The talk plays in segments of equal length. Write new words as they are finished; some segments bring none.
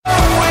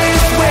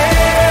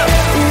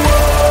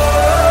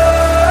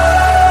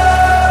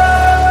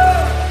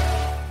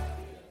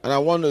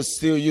want to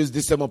still use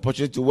this same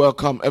opportunity to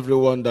welcome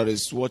everyone that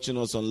is watching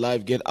us on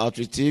Live Gate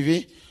Outreach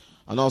TV,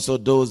 and also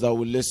those that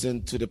will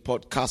listen to the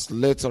podcast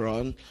later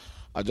on.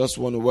 I just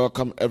want to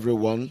welcome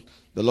everyone.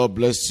 The Lord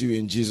bless you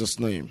in Jesus'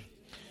 name.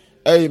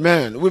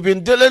 Amen. We've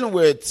been dealing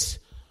with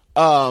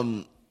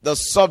the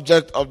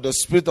subject of the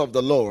Spirit of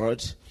the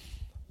Lord,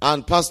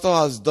 and Pastor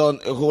has done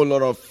a whole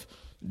lot of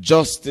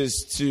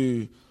justice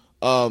to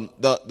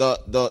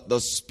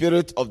the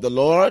Spirit of the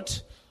Lord,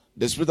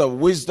 the Spirit of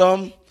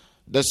wisdom,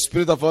 the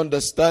Spirit of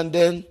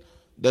understanding,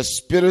 the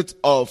Spirit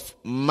of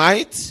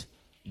might.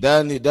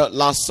 Then he did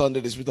last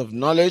Sunday the Spirit of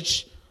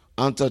knowledge,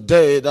 and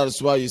today, that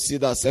is why you see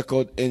that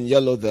circled in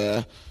yellow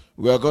there,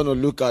 we are going to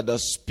look at the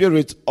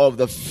Spirit of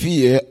the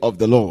fear of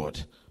the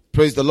Lord.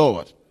 Praise the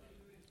Lord.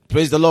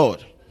 Praise the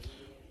Lord.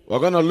 We're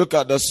going to look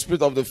at the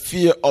Spirit of the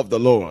fear of the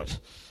Lord.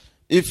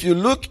 If you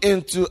look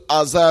into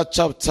Isaiah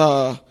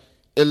chapter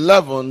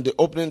 11, the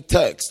opening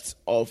text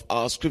of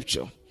our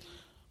scripture,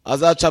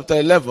 Isaiah chapter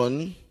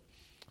 11,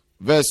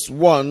 verse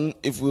 1,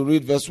 if we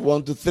read verse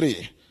 1 to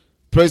 3.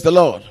 Praise the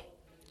Lord.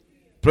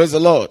 Praise the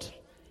Lord.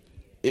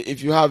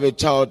 If you have a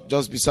child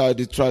just beside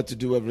you, try to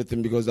do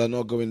everything, because they're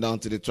not going down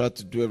till they try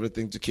to do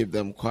everything to keep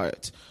them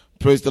quiet.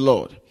 Praise the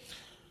Lord.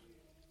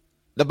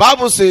 The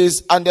Bible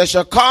says, and there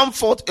shall come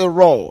forth a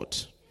rod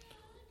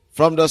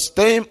from the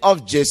stem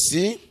of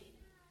Jesse.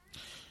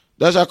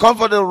 There shall come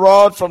forth a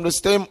rod from the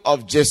stem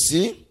of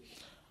Jesse,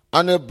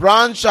 and a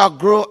branch shall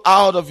grow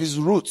out of his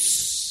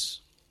roots.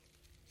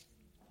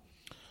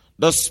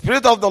 The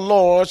Spirit of the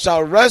Lord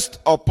shall rest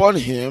upon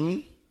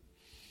him,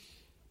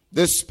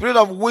 the Spirit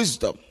of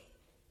wisdom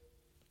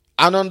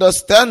and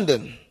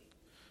understanding,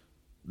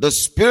 the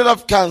Spirit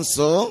of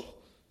counsel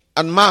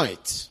and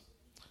might,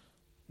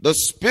 the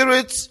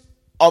Spirit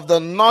of the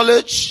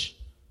knowledge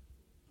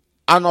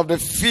and of the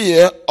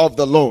fear of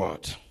the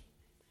Lord.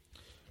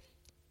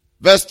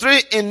 Verse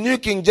 3 in New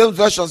King James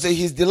Version says,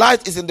 his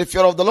delight is in the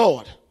fear of the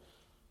Lord.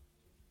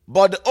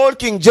 But the Old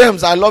King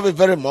James, I love it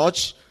very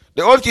much.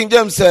 The Old King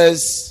James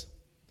says,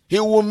 he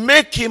will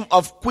make him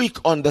of quick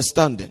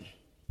understanding.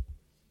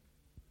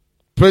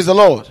 Praise the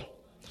Lord.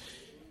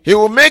 He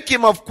will make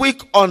him of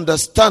quick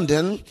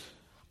understanding.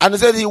 And he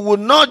said he will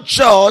not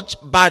judge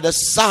by the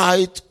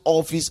sight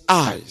of his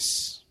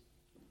eyes,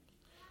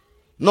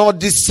 nor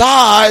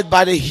decide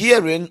by the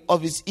hearing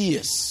of his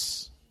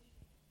ears.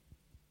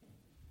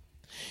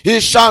 He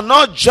shall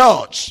not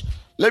judge.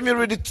 Let me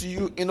read it to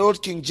you in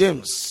Old King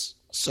James.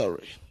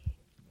 Sorry.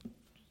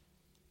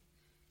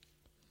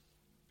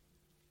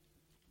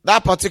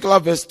 That particular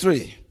verse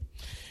 3.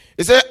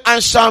 It says,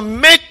 and shall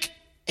make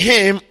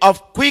him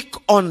of quick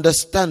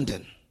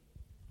understanding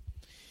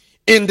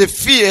in the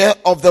fear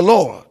of the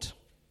Lord.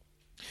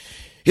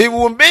 He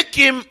will make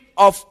him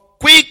of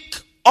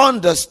quick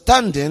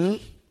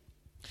understanding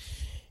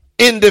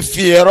in the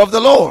fear of the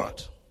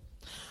Lord.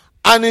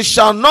 And he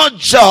shall not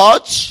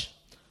judge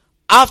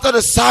after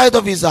the sight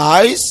of his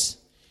eyes,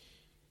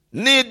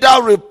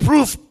 neither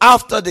reproof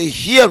after the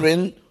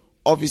hearing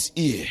of his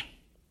ear.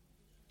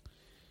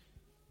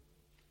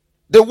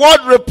 The word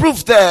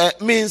reproof there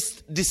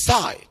means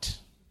decide.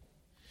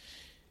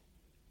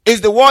 Is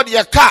the word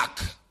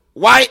yakak,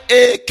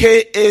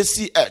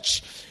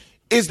 Y-A-K-A-C-H.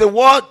 Is the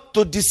word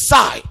to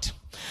decide.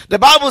 The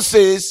Bible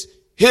says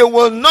he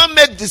will not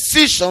make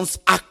decisions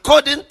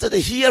according to the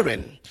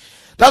hearing.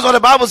 That's what the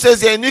Bible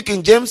says here in New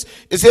King James.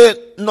 It says,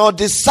 nor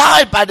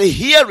decide by the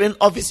hearing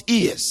of his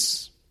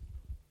ears.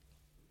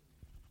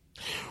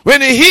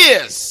 When he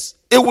hears,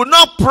 it will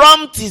not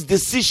prompt his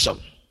decision.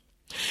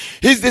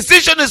 His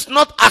decision is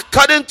not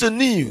according to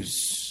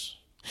news.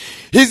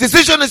 His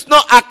decision is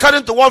not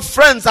according to what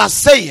friends are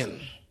saying.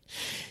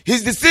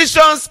 His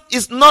decisions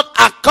is not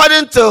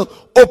according to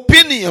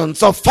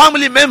opinions of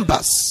family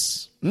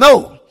members.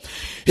 No.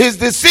 His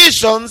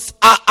decisions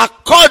are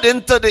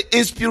according to the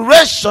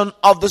inspiration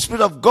of the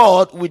Spirit of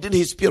God within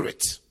his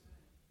spirit.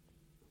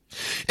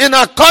 In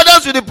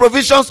accordance with the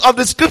provisions of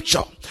the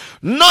scripture.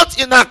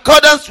 Not in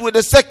accordance with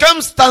the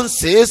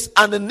circumstances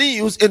and the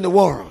news in the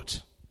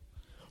world.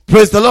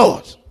 Praise the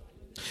Lord.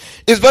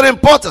 It's very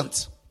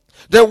important.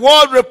 The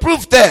word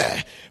reproof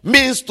there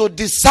means to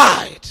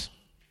decide.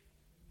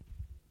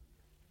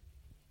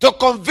 To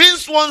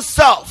convince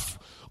oneself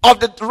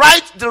of the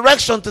right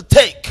direction to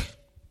take.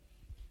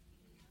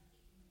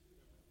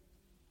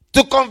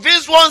 To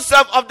convince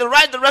oneself of the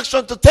right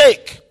direction to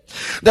take.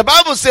 The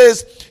Bible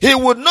says he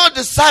would not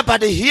decide by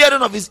the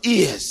hearing of his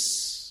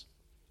ears.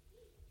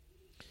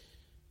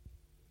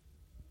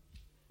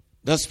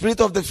 The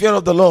Spirit of the fear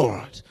of the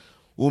Lord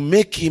will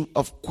make him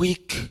of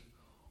quick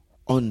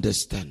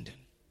understanding.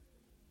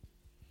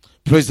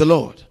 Praise the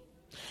Lord.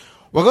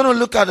 We're going to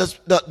look at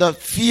the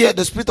fear,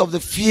 the Spirit of the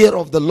fear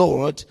of the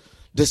Lord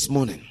this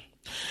morning.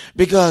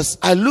 Because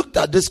I looked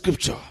at this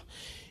scripture.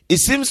 It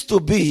seems to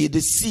be the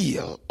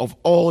seal of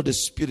all the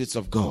spirits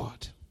of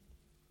God.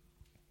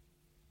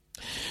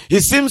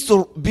 It seems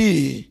to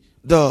be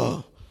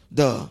the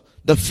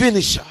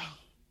finisher,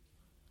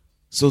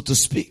 so to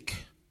speak.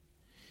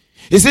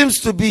 It seems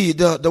to be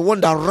the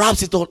one that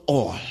wraps it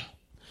all.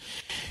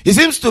 It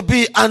seems to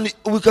be, and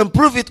we can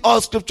prove it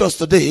all scriptures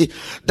today,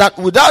 that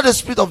without the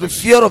spirit of the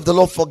fear of the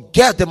Lord,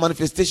 forget the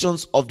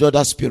manifestations of the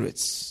other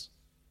spirits.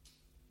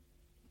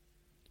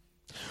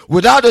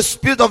 Without the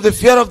spirit of the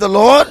fear of the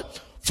Lord,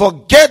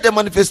 forget the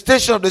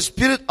manifestation of the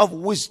spirit of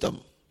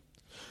wisdom.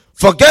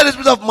 Forget the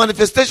spirit of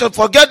manifestation.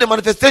 Forget the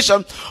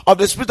manifestation of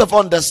the spirit of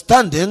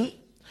understanding.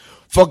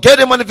 Forget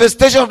the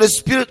manifestation of the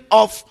spirit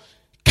of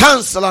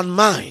counsel and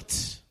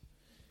might.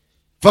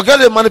 Forget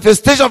the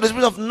manifestation of the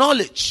spirit of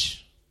knowledge.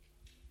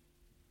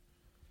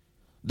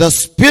 The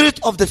spirit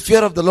of the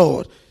fear of the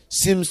Lord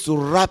seems to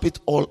wrap it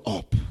all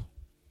up.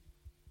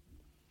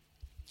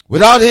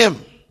 Without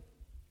him,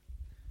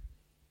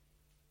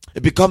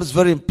 it becomes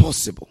very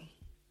impossible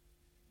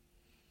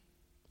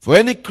for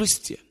any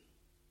Christian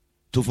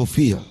to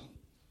fulfill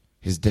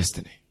his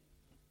destiny.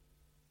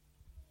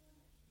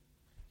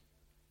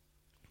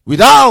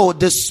 Without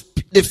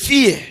the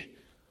fear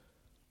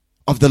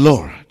of the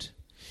Lord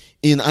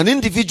in an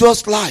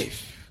individual's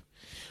life,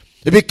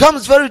 it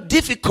becomes very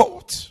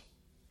difficult.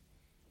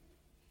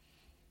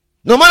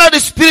 No matter the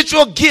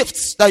spiritual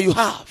gifts that you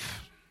have.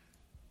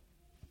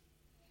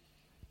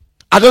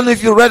 I don't know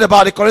if you read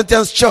about the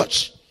Corinthians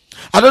church.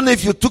 I don't know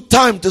if you took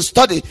time to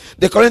study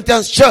the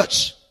Corinthians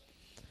church.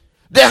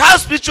 They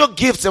have spiritual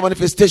gifts and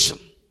manifestation.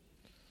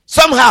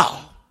 Somehow.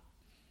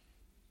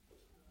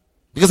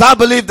 Because I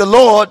believe the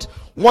Lord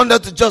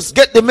wanted to just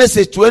get the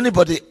message to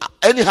anybody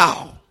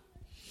anyhow.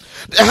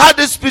 They had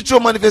this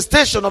spiritual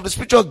manifestation of the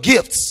spiritual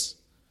gifts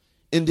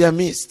in their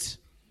midst.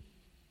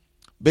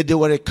 But they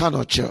were a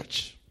carnal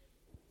church.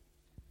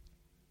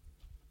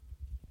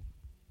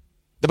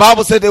 The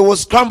Bible said they would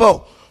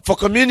scramble for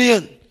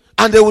communion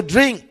and they would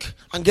drink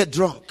and get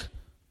drunk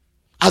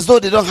as though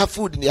they don't have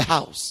food in their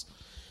house.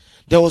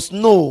 There was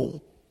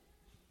no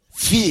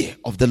fear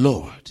of the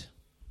Lord.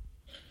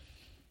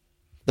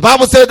 The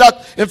Bible said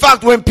that, in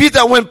fact, when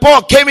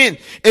Paul came in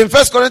 1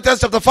 Corinthians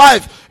chapter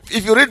 5,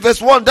 if you read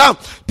verse 1 down,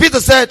 Peter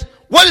said,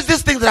 what is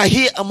this thing that I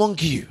hear among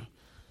you?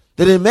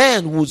 That a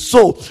man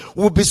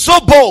would be so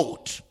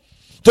bold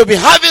to be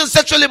having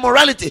sexual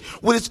immorality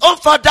with his own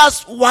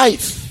father's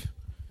wife.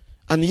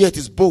 And yet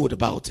he's bold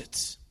about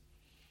it.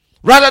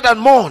 Rather than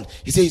mourn,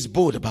 he says he's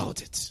bold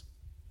about it.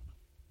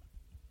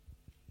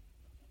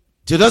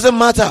 So it doesn't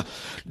matter.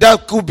 There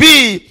could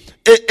be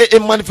a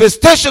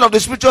manifestation of the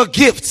spiritual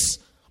gifts.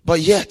 But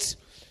yet,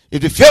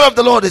 if the fear of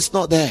the Lord is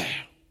not there,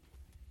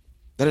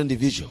 that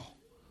individual,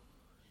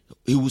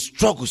 he will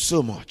struggle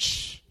so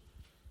much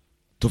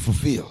to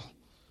fulfill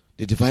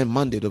the divine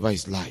mandate over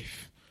his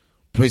life.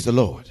 Praise the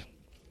Lord.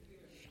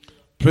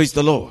 Praise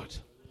the Lord.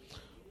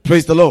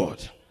 Praise the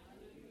Lord.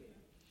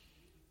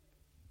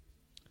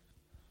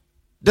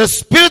 The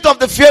spirit of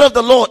the fear of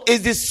the Lord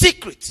is the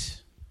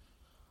secret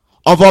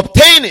of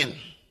obtaining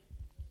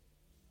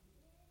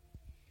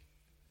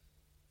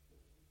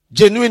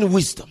genuine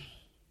wisdom.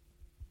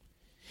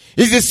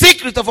 It's the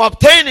secret of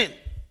obtaining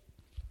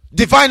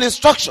divine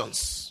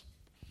instructions.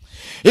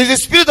 It's the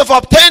spirit of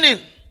obtaining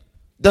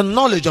the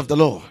knowledge of the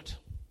Lord.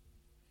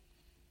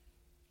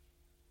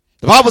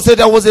 The Bible said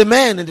there was a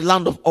man in the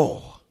land of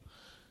Ur.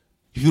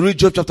 If you read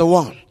Job chapter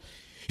 1,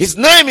 his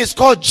name is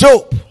called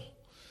Job.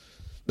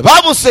 The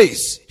Bible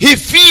says he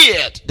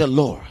feared the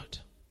Lord.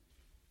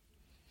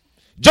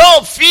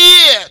 Job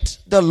feared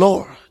the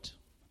Lord.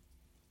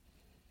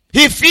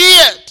 He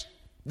feared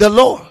the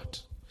Lord.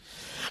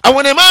 And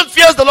when a man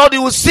fears the Lord, he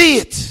will see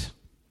it.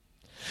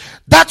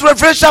 That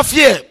reverential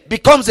fear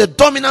becomes a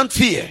dominant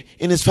fear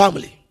in his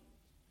family.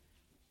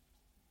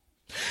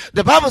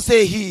 The Bible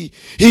says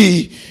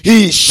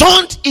he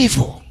shunned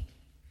evil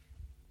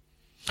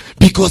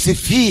because he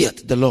feared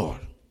the Lord.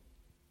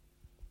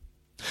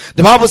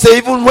 The Bible says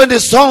even when the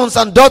sons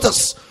and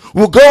daughters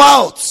will go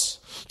out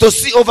to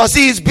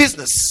oversee his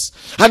business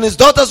and his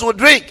daughters will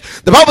drink,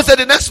 the Bible said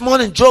the next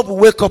morning Job will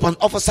wake up and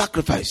offer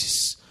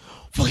sacrifices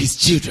for his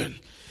children.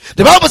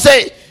 The Bible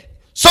says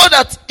so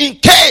that in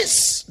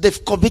case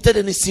they've committed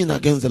any sin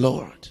against the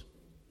Lord,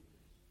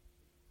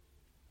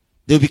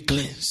 they'll be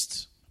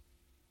cleansed.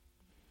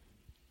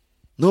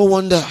 No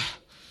wonder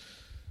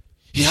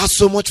he has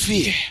so much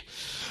fear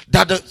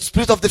that the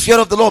spirit of the fear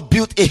of the Lord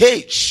built a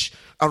hedge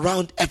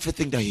around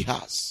everything that he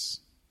has.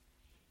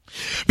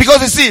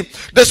 Because you see,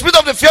 the spirit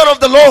of the fear of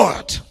the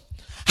Lord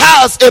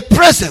has a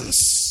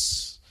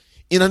presence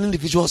in an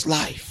individual's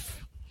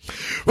life.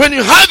 When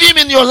you have him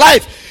in your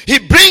life, he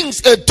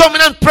brings a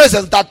dominant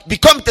presence that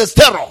becomes a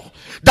terror,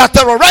 that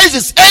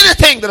terrorizes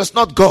anything that is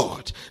not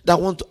God that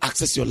want to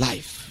access your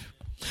life.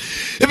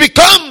 It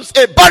becomes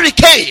a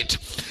barricade.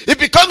 It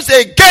becomes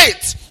a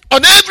gate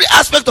on every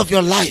aspect of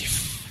your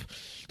life.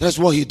 That's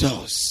what he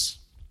does.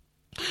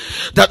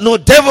 That no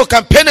devil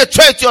can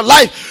penetrate your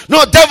life.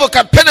 No devil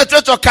can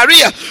penetrate your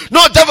career.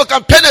 No devil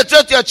can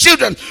penetrate your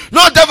children.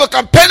 No devil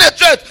can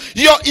penetrate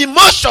your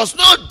emotions.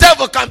 No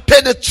devil can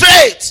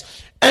penetrate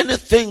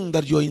anything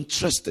that you're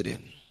interested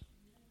in.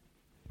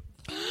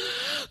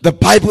 The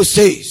Bible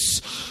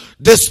says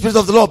the Spirit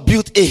of the Lord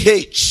built a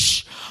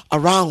hedge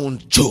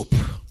around Job.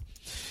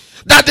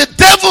 That the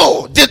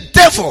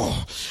devil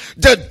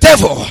The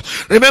devil,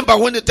 remember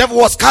when the devil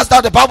was cast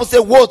out, the Bible said,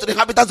 woe to the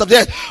inhabitants of the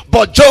earth.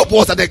 But Job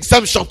was an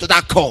exemption to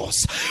that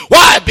cause.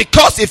 Why?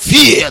 Because he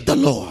feared the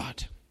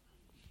Lord.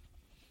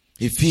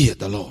 He feared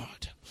the Lord.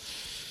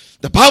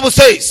 The Bible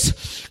says,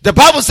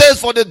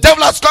 for the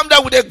devil has come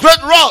down with a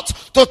great rod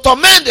to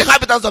torment the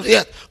inhabitants of the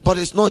earth. But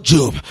it's not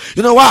Job.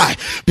 You know why?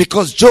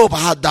 Because Job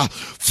had the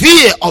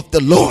fear of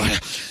the Lord.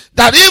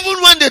 That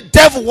even when the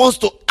devil wants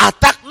to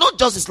attack not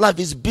just his life,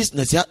 his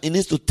business, he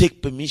needs to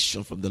take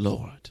permission from the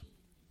Lord.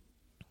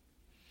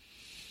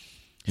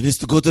 He needs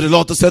to go to the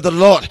Lord to say to the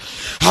Lord,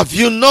 have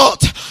you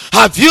not,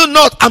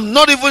 I'm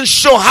not even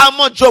sure how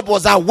much Job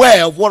was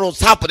aware of what was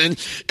happening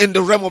in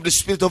the realm of the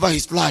spirit over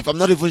his life. I'm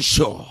not even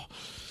sure.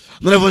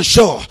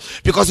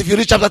 Because if you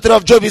read chapter 3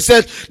 of Job, he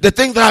said, the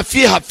things that I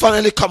fear have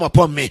finally come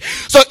upon me.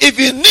 So if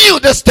he knew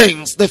these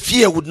things, the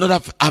fear would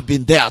not have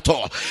been there at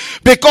all.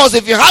 Because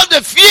if you have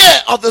the fear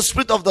of the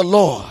Spirit of the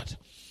Lord,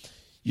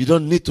 you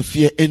don't need to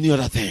fear any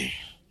other thing.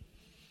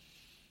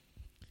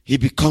 He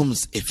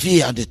becomes a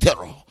fear and a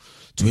terror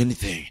to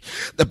anything.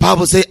 The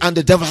Bible says, and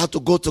the devil had to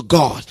go to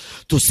God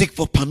to seek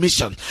for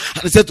permission.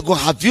 And he said to God,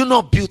 have you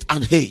not built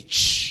an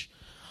hedge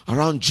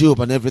around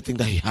Job and everything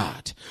that he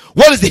had?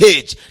 What is the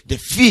hedge? The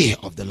fear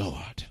of the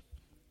Lord.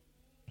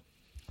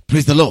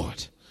 Praise the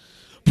Lord.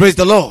 Praise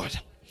the Lord.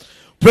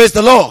 Praise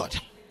the Lord.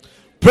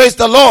 Praise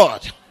the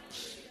Lord.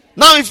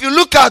 Now if you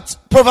look at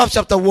Proverbs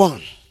chapter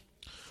 1.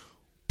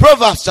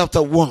 Proverbs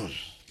chapter 1.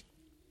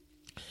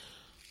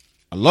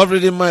 I love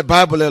reading my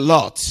Bible a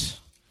lot.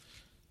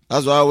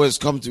 That's why I always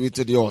come to it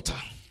to the altar.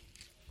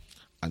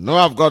 I know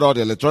I've got all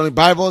the electronic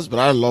Bibles, but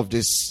I love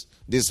this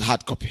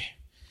hard copy.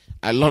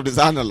 I love this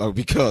analog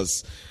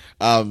because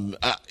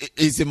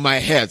it's in my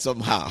head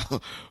somehow.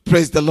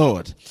 Praise the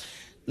Lord.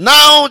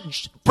 Now,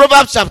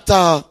 Proverbs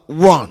chapter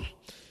 1,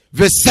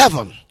 verse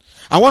 7.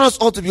 I want us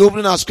all to be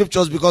opening our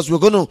scriptures because we're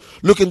going to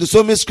look into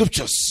so many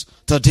scriptures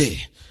today.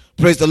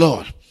 Praise the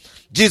Lord.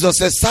 Jesus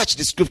says, search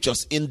the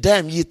scriptures, in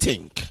them ye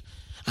think,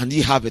 and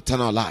ye have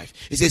eternal life.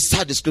 He says,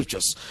 search the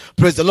scriptures.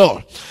 Praise the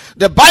Lord.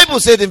 The Bible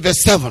said in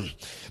verse 7,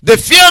 the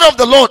fear of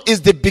the Lord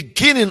is the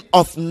beginning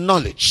of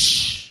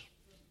knowledge.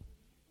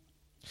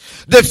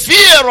 The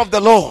fear of the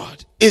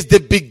Lord is the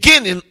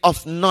beginning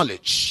of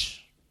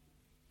knowledge.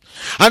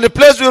 And the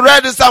place we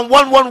read in Psalm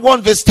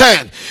 111 verse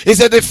 10, he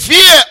said, the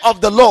fear of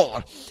the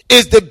Lord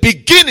is the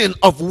beginning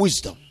of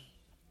wisdom.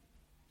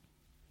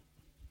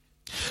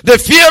 The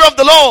fear of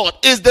the Lord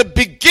is the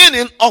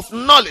beginning of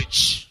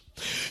knowledge.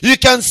 You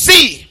can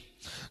see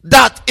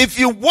that if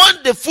you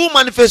want the full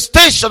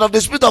manifestation of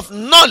the spirit of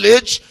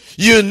knowledge,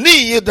 you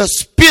need the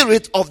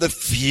spirit of the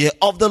fear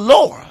of the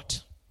Lord.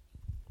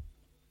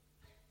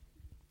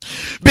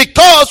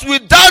 Because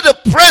without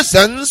the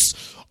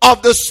presence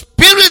of the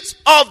Spirit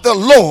of the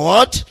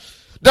Lord,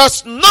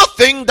 there's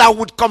nothing that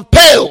would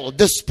compel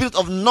the spirit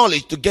of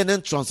knowledge to gain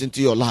entrance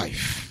into your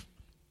life.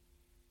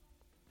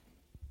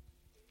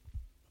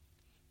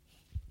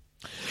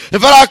 In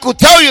fact, I could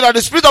tell you that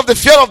the spirit of the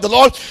fear of the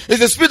Lord is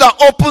the spirit that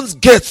opens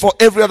gates for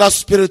every other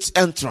spirit's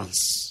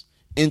entrance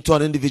into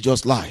an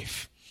individual's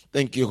life.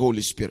 Thank you,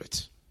 Holy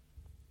Spirit.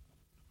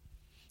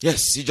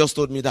 Yes, he just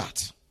told me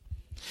that.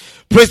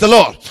 Praise the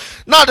Lord.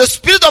 Now, the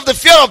spirit of the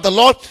fear of the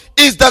Lord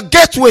is the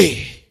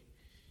gateway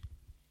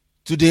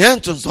to the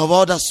entrance of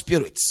other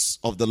spirits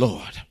of the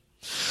Lord.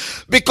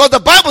 Because the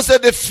Bible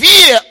said the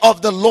fear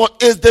of the Lord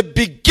is the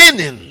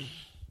beginning.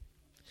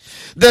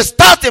 The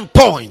starting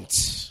point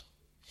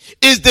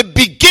is the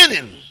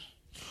beginning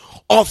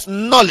of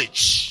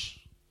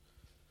knowledge.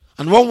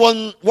 And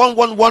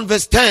 111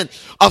 verse 10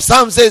 of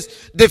Psalm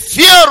says, the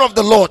fear of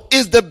the Lord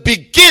is the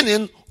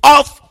beginning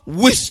of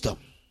wisdom.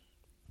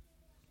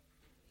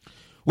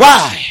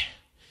 Why?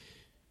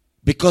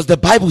 Because the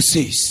Bible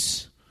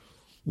says,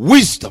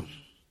 wisdom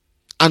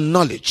and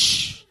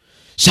knowledge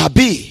shall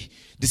be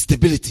the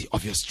stability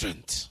of your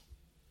strength.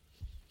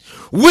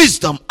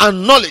 Wisdom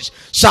and knowledge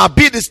shall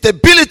be the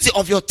stability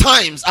of your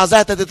times.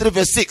 Isaiah 33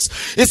 verse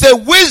 6. It says,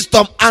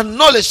 wisdom and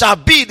knowledge shall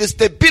be the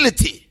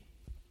stability.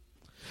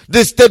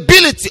 The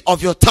stability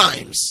of your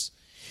times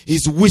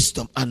is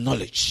wisdom and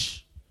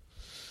knowledge.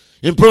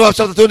 In Proverbs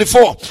chapter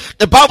 24,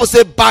 the Bible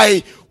says,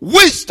 by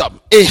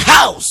wisdom a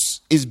house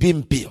is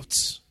being built.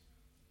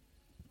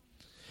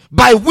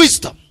 By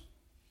wisdom,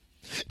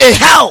 a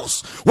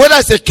house, whether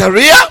it's a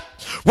career,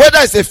 whether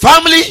it's a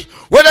family,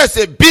 whether it's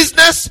a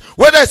business,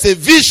 whether it's a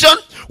vision,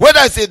 whether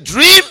it's a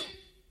dream,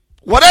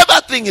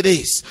 whatever thing it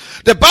is,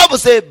 the Bible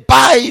says,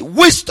 by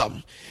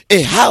wisdom,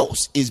 a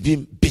house is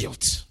being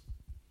built.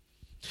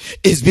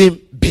 It's being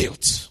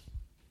built.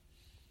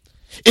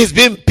 It's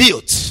being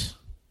built.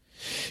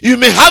 You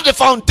may have the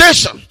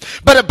foundation,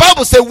 but the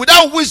Bible says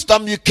without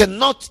wisdom you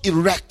cannot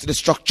erect the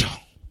structure.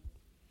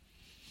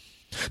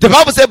 The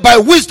Bible says by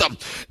wisdom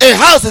a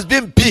house is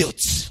being built.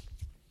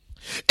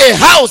 A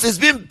house is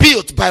being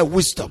built by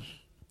wisdom.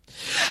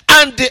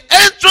 And the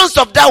entrance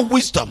of that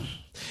wisdom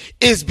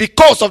is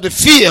because of the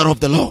fear of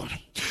the Lord.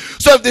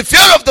 So if the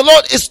fear of the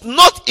Lord is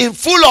not in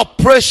full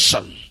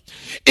operation,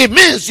 it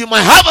means you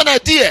might have an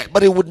idea,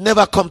 but it would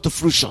never come to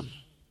fruition.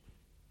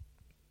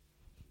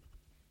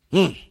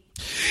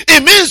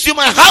 It means you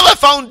might have a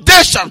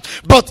foundation,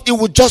 but it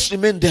will just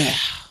remain there.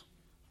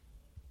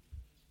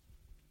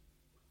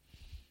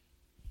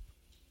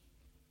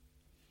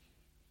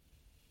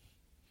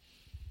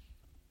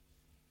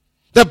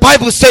 The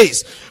Bible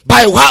says,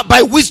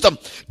 by wisdom,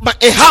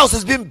 a house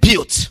is being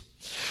built.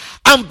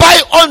 And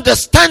by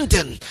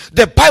understanding,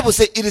 the Bible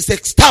says it is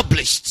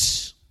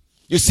established.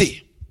 You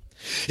see,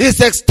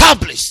 it's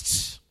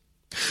established.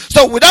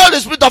 So without the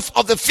spirit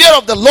of the fear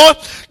of the Lord,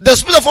 the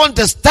spirit of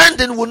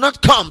understanding will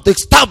not come to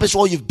establish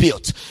what you've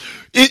built.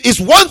 It is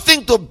one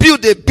thing to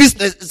build a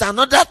business, it's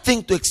another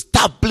thing to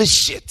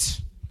establish it.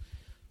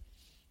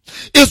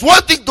 It's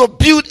one thing to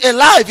build a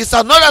life, it's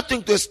another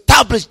thing to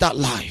establish that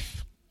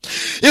life.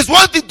 It's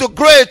one thing to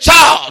grow a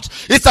child,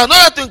 it's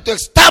another thing to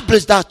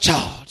establish that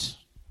child.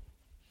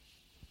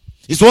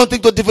 It's one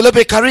thing to develop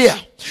a career,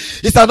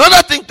 it's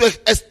another thing to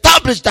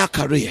establish that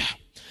career.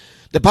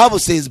 The Bible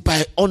says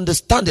by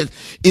understanding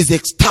is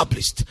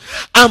established,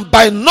 and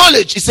by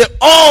knowledge, it says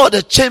all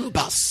the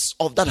chambers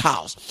of that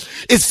house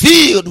is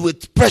filled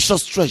with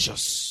precious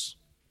treasures.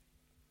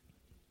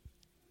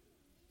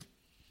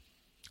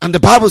 And the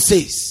Bible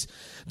says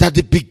that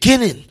the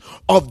beginning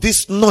of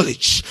this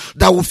knowledge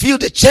that will fill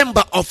the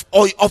chamber of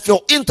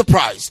your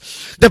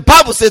enterprise, the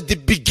Bible says the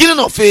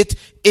beginning of it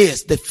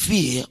is the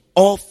fear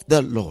of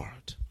the Lord.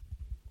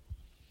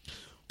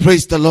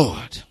 Praise the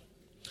Lord.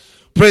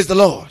 Praise the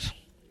Lord.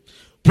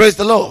 Praise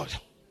the Lord.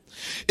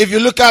 If you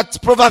look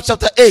at Proverbs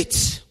chapter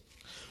 8,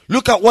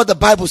 look at what the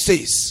Bible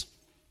says.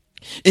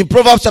 In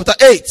Proverbs chapter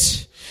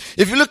 8,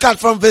 if you look at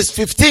from verse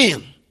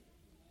 15,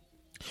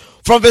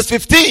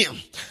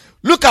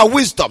 look at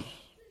wisdom.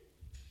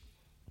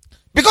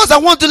 Because I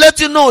want to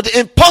let you know the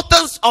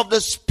importance of the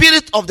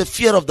spirit of the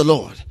fear of the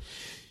Lord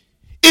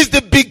is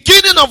the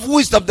beginning of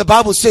wisdom, the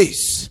Bible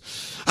says.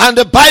 And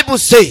the Bible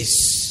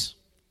says,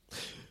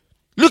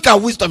 look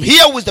at wisdom.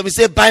 Hear wisdom. It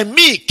says, by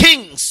me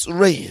kings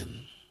reign,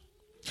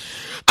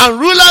 and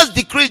rulers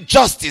decree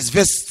justice.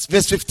 Verse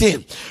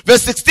 15.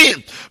 Verse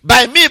 16.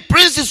 By me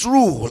princes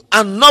rule,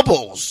 and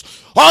nobles,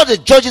 all the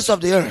judges of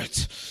the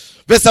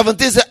earth. Verse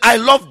 17 says, I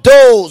love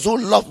those who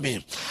love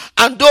me,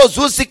 and those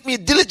who seek me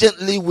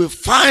diligently will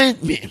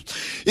find me.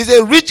 He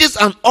says, riches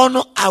and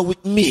honor are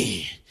with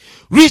me.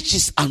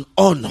 Riches and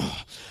honor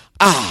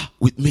are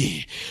with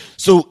me.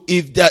 So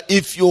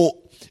if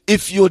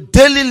your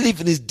daily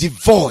living is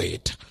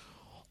devoid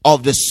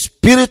of the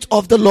spirit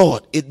of the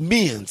Lord, it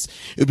means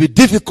it will be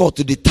difficult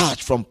to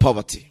detach from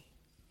poverty.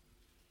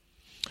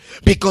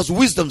 Because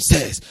wisdom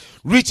says,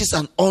 riches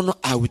and honor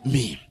are with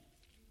me.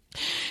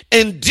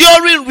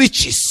 Enduring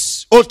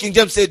riches. Old King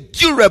James said,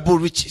 durable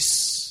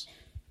riches.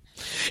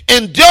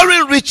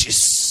 Enduring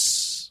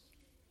riches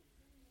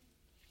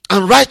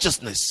and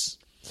righteousness.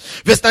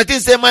 Verse 19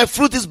 says, my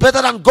fruit is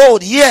better than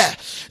gold. Yeah.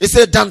 It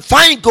said, than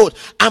fine gold,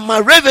 and my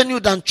revenue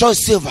than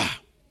choice silver.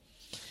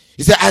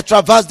 He said, I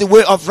traverse the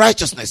way of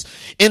righteousness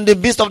in the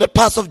midst of the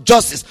paths of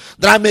justice,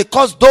 that I may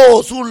cause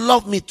those who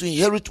love me to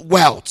inherit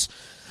wealth,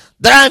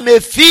 that I may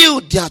fill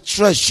their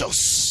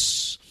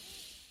treasures.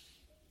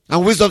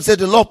 And wisdom said,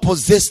 the Lord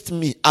possessed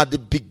me at the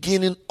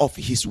beginning of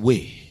his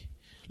way.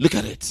 Look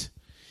at it.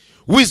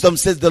 Wisdom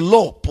says, the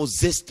Lord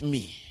possessed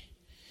me.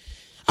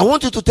 I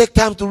want you to take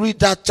time to read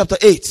that chapter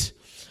 8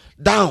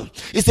 down.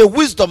 It's a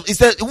wisdom.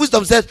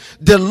 Wisdom said,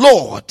 the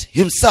Lord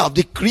himself,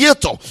 the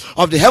creator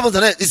of the heavens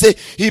and earth, he said,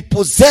 he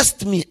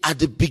possessed me at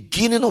the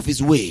beginning of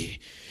his way,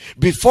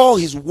 before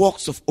his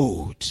works of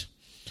old.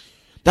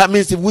 That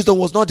means if wisdom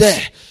was not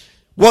there,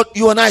 what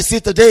you and I see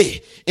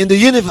today in the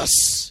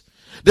universe,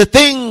 the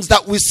things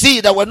that we see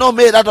that were not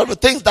made out of the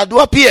things that do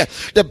appear,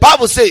 the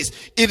Bible says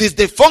it is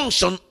the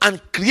function and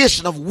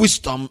creation of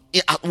wisdom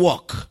at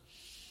work.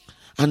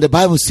 And the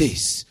Bible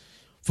says,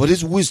 for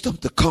this wisdom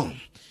to come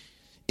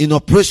in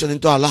operation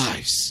into our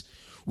lives,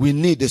 we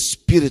need the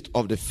spirit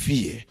of the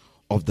fear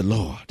of the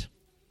Lord.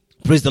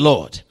 Praise the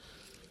Lord.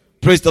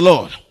 Praise the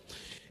Lord.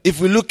 If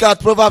we look at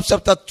Proverbs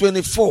chapter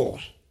 24,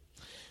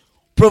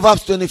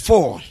 Proverbs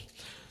 24,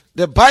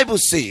 the Bible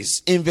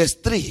says in verse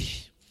 3,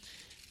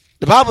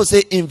 the Bible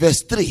says in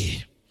verse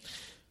 3,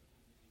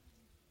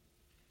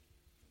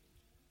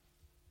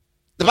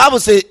 the Bible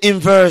says in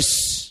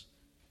verse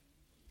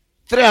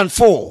 3 and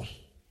 4,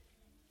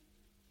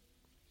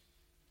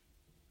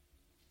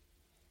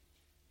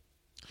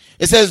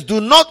 it says, do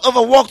not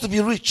overwork to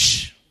be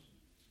rich.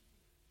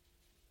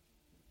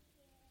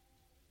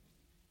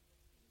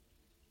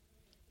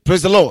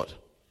 Praise the Lord.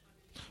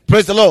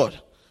 Praise the Lord.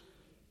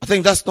 I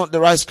think that's not the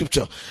right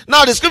scripture.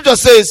 Now the scripture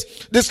says,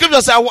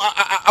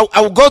 I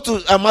will go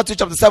to Matthew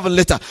chapter 7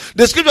 later.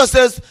 The scripture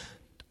says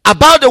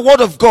about the word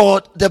of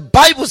God, the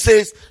Bible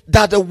says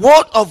that the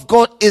word of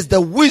God is the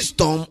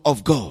wisdom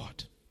of God.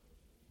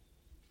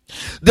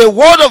 The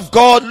word of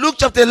God, Luke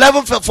chapter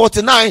 11,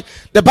 49,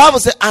 the Bible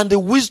says, and the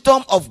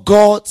wisdom of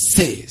God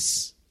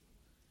says.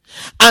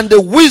 And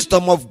the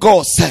wisdom of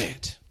God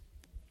said.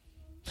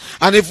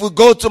 And if we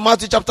go to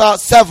Matthew chapter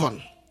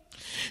 7,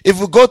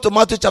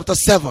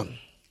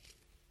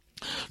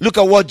 look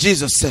at what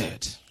Jesus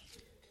said.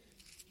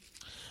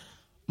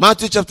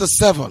 Matthew chapter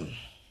 7.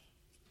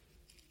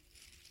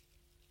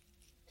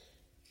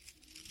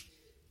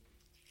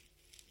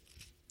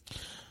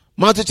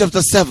 Matthew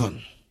chapter 7.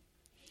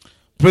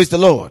 Praise the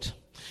Lord.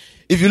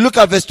 If you look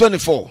at verse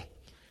 24,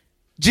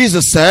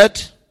 Jesus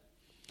said,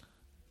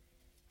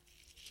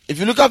 if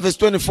you look at verse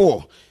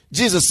 24,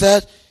 Jesus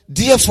said,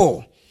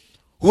 therefore,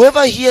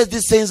 whoever hears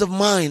these sayings of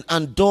mine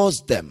and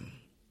does them,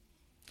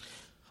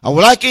 I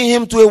will liken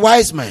him to a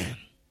wise man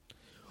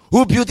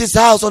who built his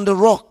house on the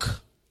rock.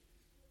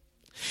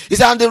 He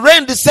said, and the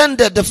rain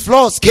descended, the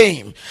floods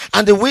came,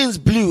 and the winds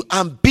blew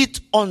and beat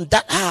on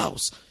that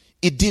house.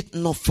 It did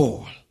not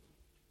fall,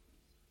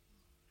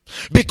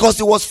 because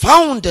it was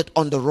founded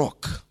on the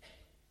rock.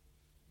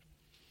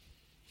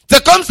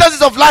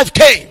 Circumstances of life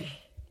came.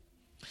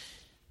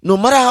 No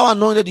matter how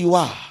anointed you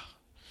are,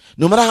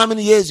 no matter how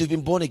many years you've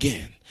been born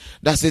again,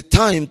 there's a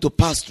time to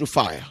pass through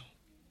fire.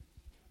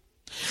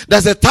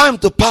 There's a time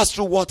to pass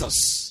through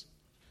waters.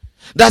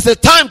 There's a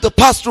time to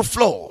pass through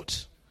flood.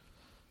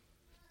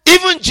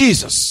 Even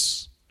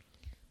Jesus.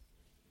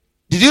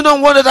 Did you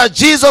not wonder that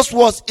Jesus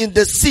was in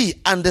the sea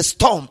and the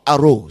storm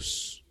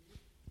arose?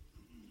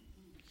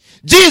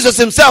 Jesus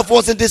himself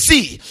was in the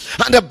sea,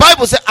 and the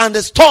Bible said, and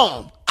the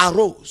storm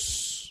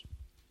arose.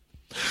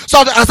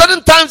 So at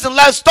certain times in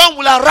life, storm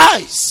will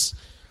arise.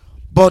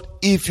 But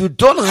if you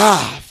don't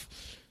have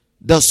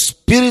the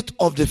spirit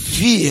of the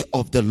fear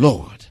of the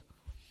Lord,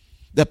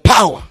 the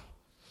power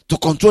to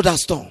control that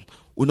storm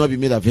will not be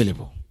made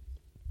available.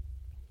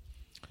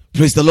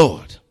 Praise the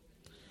Lord.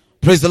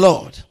 Praise the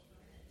Lord.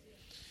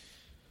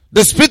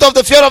 The spirit of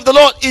the fear of the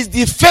Lord is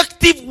the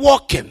effective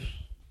walking.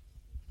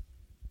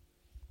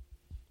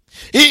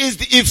 He is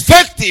the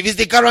effective, is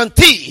the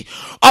guarantee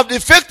of the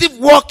effective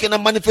working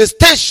and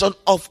manifestation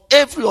of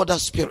every other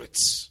spirit.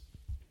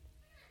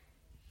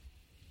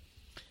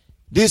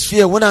 This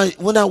fear, when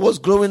I was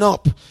growing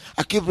up,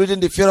 I keep reading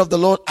the fear of the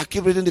Lord. I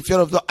keep reading the fear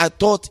of the Lord. I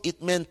thought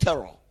it meant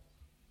terror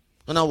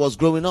when I was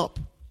growing up.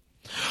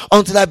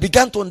 Until I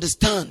began to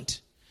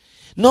understand.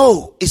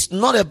 No, it's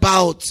not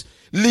about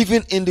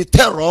living in the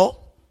terror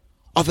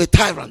of a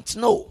tyrant.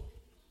 No.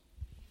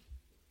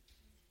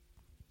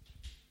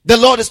 The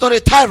Lord is not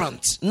a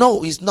tyrant.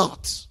 No, he's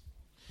not.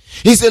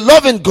 He's a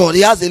loving God.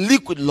 He has a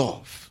liquid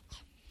love.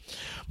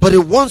 But he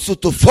wants you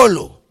to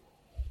follow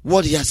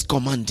what he has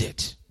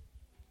commanded.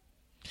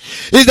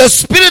 It's the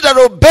spirit that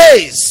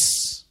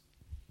obeys.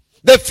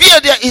 The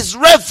fear there is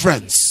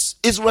reverence,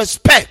 is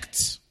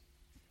respect.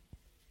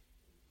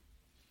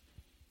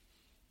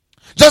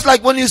 Just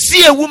like when you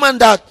see a woman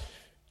that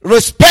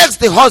respects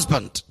the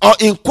husband, or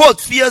in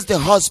quote, fears the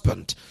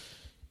husband,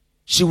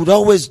 she would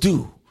always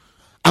do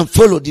and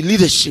follow the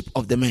leadership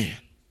of the man.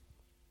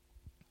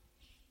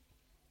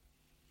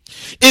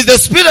 It's the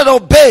spirit that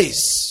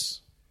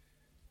obeys.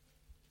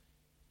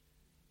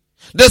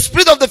 The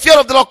spirit of the fear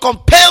of the Lord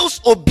compels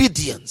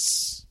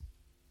obedience.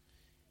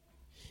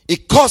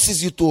 It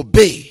causes you to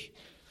obey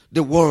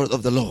the word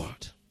of the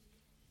Lord.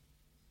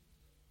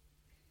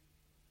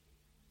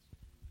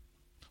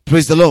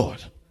 Praise the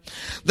Lord.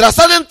 There are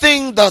certain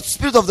things that the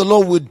spirit of the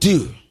Lord will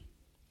do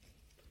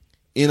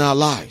in our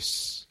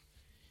lives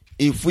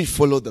if we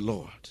follow the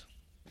Lord.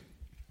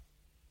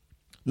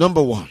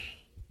 Number one,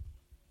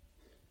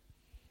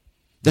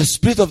 the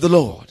spirit of the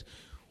Lord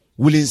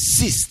will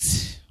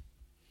insist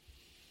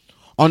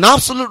on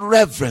absolute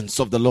reverence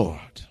of the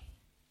Lord.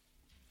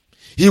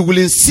 He will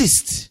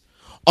insist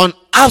on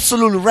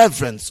absolute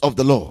reverence of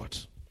the Lord.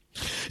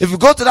 If you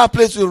go to that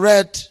place we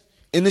read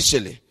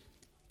initially,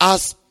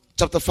 Acts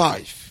chapter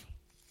 5.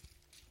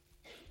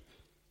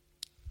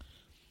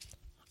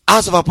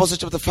 Acts of Apostles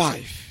chapter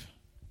 5.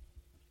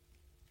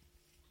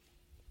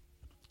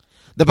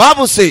 The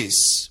Bible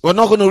says, we're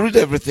not going to read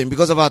everything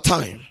because of our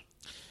time,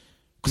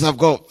 because I've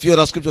got a few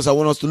other scriptures I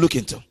want us to look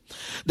into.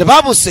 The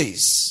Bible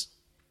says,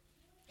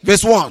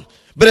 verse 1,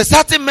 but a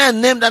certain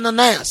man named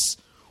Ananias,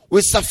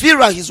 with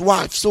Sapphira his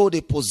wife, sold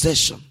a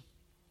possession.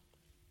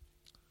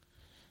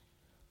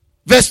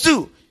 Verse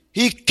 2,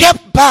 he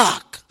kept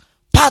back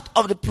part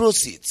of the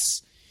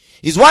proceeds.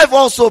 His wife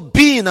also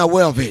being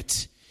aware of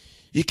it.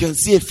 You can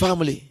see a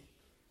family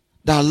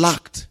that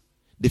lacked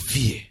the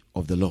fear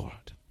of the Lord.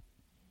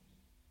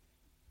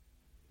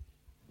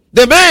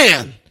 The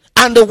man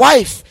and the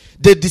wife,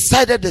 they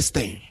decided this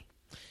thing.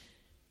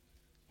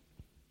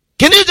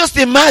 Can you just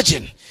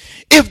imagine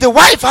if the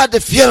wife had the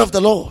fear of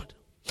the Lord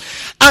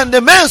and the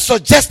man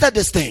suggested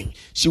this thing,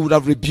 she would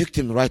have rebuked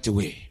him right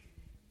away.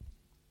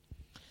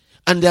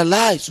 And their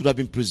lives would have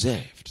been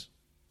preserved.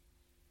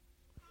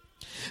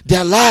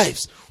 Their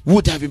lives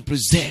would have been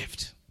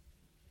preserved.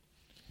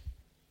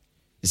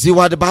 You see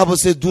why the Bible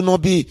says do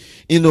not be,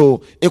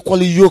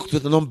 equally yoked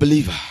with an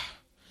unbeliever.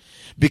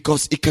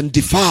 Because it can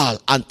defile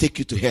and take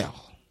you to hell.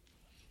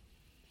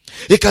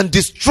 It can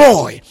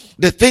destroy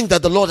the thing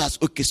that the Lord has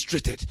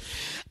orchestrated.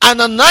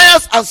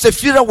 Ananias and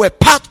Sapphira were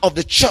part of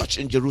the church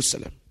in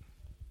Jerusalem.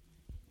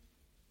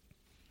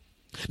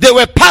 They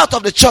were part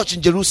of the church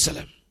in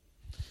Jerusalem.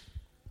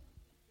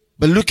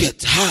 But look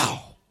at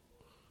how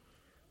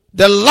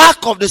the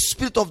lack of the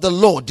Spirit of the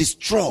Lord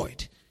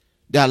destroyed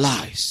their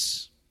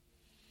lives.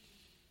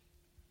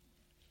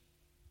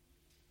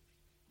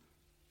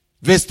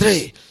 Verse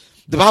 3,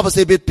 the Bible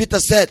says, but Peter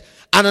said,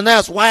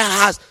 Ananias, why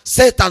has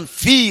Satan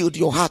filled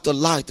your heart to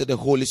lie to the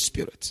Holy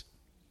Spirit?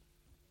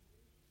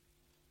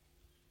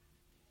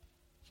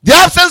 The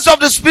absence of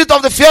the spirit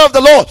of the fear of the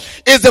Lord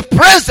is the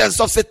presence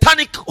of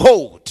satanic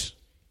hold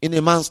in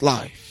a man's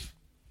life.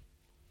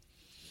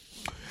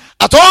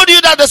 I told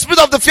you that the spirit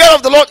of the fear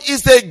of the Lord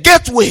is a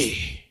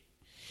gateway.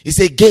 It's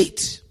a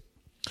gate.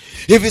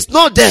 If it's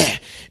not there,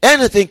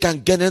 anything can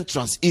gain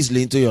entrance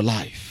easily into your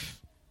life.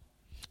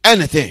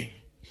 Anything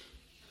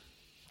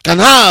can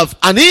have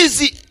an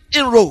easy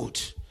inroad,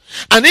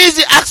 an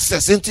easy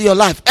access into your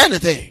life.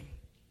 Anything.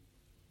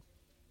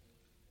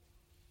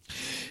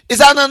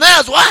 It's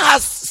Ananias, why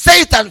has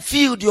Satan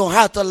filled your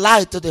heart to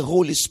lie to the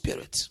Holy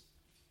Spirit?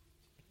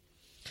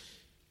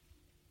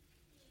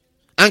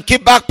 And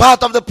keep back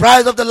part of the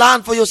price of the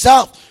land for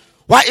yourself.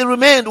 Why it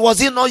remained,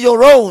 was it not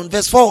your own?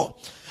 Verse 4.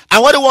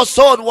 And what it was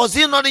sold, was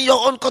it not in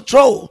your own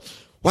control?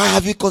 Why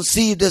have you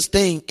conceived this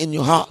thing in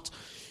your heart?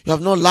 You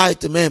have not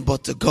lied to men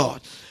but to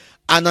God.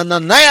 And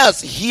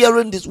Ananias,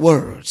 hearing these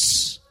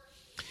words,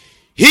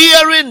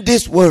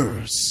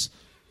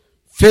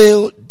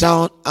 fell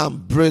down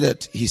and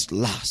breathed his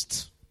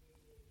last.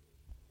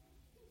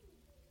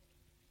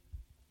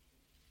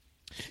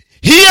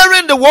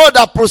 Hearing the word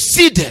that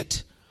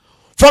proceeded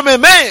from a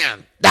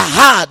man that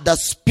had the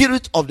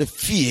spirit of the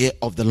fear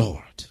of the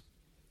Lord.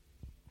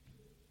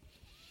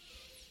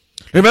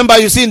 Remember,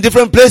 you see in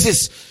different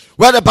places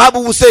where the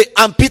Bible will say,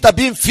 and Peter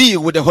being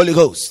filled with the Holy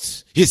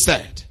Ghost, he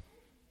said.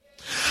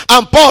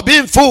 And Paul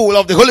being full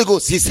of the Holy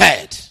Ghost, he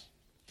said.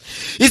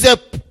 It's a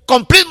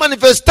complete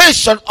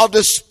manifestation of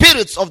the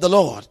spirits of the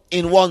Lord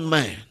in one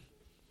man.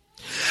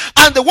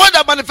 And the one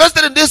that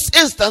manifested in this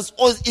instance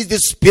is the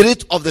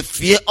spirit of the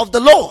fear of the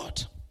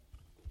Lord.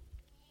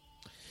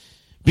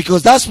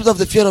 Because that spirit of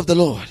the fear of the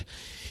Lord,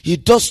 he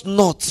does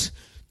not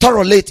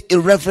tolerate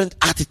irreverent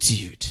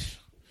attitude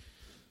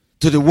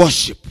to the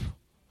worship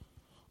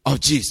of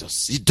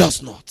Jesus. He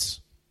does not.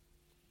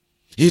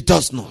 He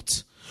does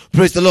not.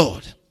 Praise the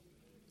Lord.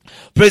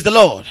 Praise the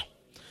Lord.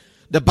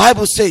 The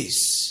Bible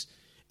says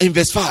in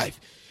verse 5,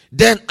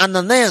 then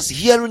Ananias,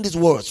 hearing these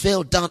words,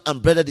 fell down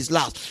and breathed his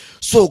last.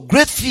 So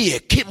great fear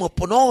came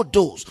upon all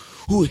those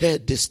who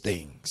heard these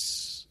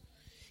things.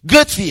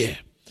 Great fear.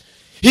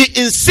 He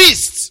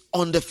insists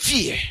on the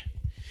fear.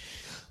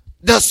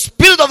 The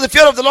spirit of the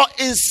fear of the Lord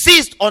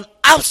insists on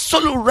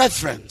absolute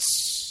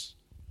reverence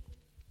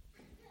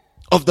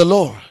of the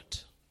Lord.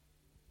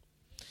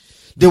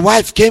 The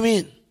wife came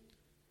in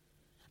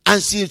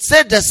and she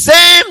said the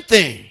same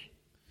thing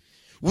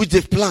which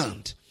they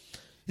planned.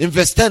 In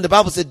verse 10, the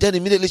Bible said, then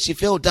immediately she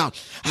fell down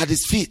at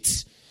his feet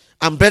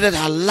and breathed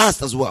her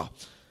last as well.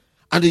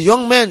 And the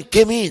young man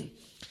came in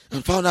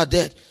and found her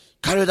dead,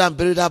 carried her and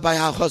buried her by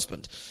her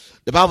husband.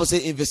 The Bible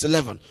says in verse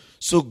 11,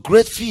 so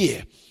great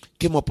fear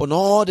came upon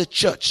all the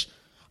church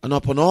and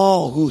upon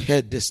all who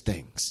heard these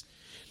things.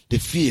 The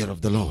fear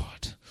of the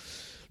Lord.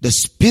 The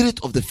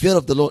spirit of the fear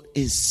of the Lord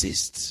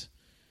insists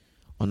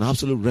on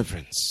absolute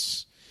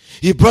reverence.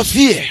 He brought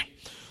fear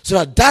so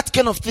that that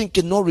kind of thing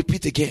cannot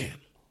repeat again.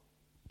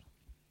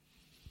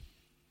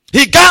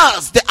 He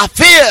guards the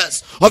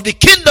affairs of the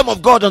kingdom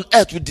of God on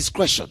earth with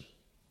discretion.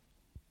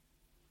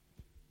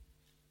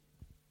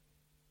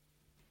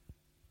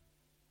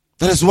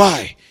 That is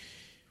why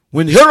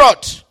when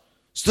Herod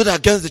stood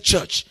against the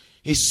church,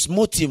 he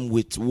smote him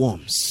with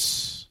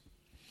worms.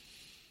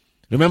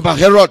 Remember,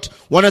 Herod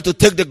wanted to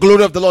take the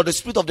glory of the Lord. The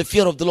spirit of the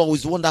fear of the Lord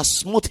was the one that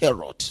smote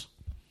Herod.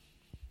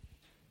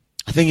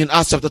 I think in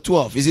Acts chapter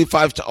 12. Is it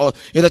 5 or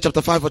either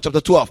chapter 5 or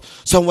chapter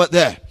 12? Somewhere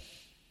there.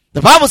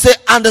 The Bible says,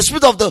 and the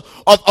spirit of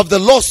the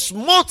Lord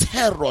smote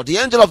Herod, the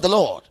angel of the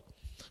Lord,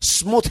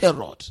 smote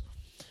Herod.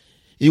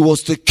 He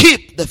was to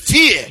keep the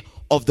fear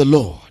of the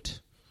Lord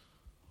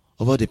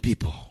over the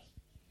people.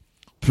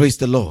 Praise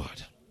the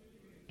Lord.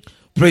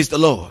 Praise the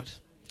Lord.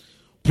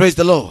 Praise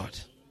the Lord.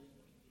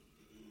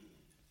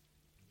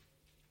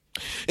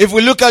 If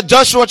we look at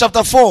Joshua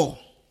chapter 4.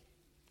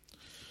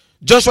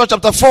 Joshua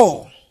chapter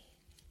 4.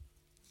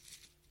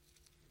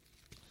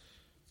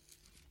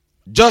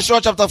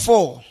 Joshua chapter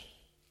 4.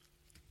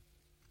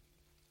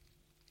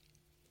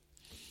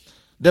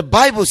 The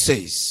Bible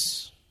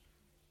says,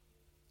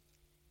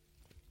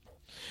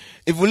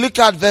 if we look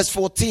at verse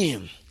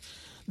 14,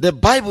 the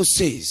Bible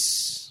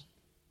says,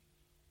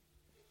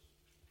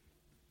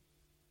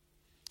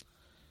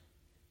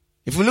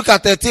 if we look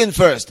at 13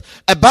 first,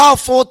 about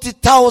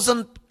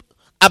 40,000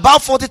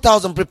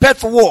 prepared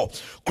for war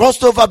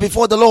crossed over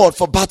before the Lord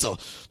for battle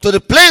to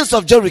the plains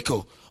of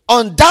Jericho.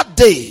 On that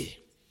day,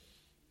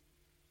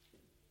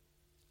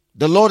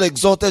 the Lord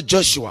exalted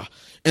Joshua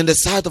in the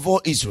sight of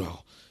all Israel.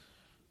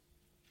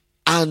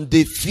 And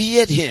they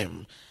feared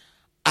him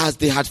as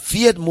they had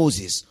feared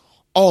Moses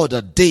all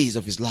the days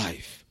of his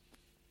life.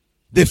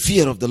 The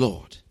fear of the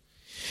Lord.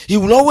 He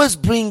will always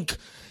bring,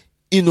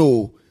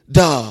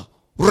 the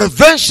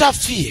reverential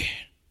fear.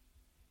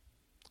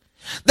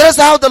 That's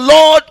how the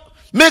Lord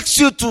makes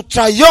you to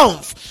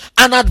triumph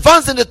and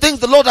advance in the things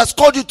the Lord has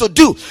called you to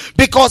do.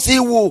 Because he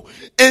will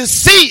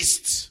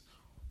insist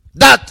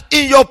that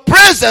in your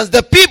presence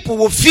the people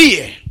will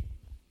fear.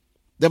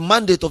 the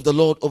mandate of the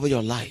Lord over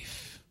your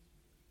life.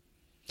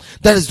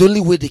 That is the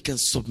only way they can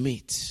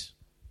submit.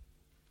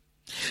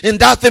 In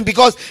that thing,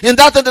 because in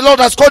that thing the Lord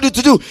has called you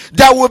to do,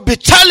 there will be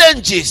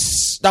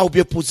challenges, there will be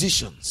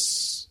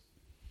oppositions.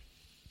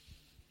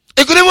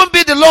 It could even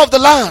be the law of the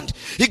land.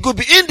 It could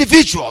be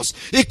individuals.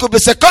 It could be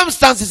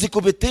circumstances. It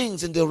could be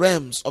things in the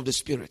realms of the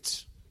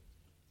spirit.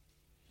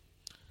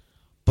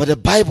 But the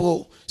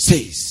Bible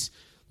says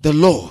the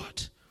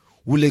Lord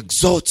will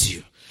exalt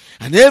you,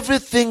 and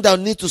everything that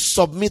need to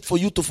submit for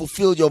you to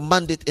fulfill your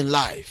mandate in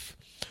life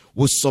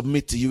will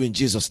submit to you in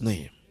Jesus'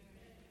 name.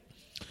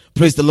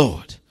 Praise the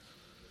Lord.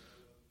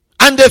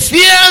 And they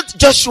feared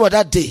Joshua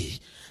that day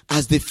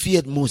as they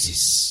feared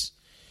Moses.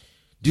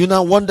 Do you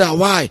now wonder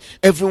why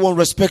everyone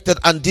respected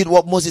and did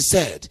what Moses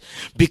said?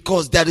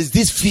 Because there is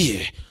this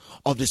fear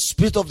of the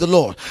Spirit of the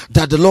Lord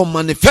that the Lord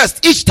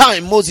manifests each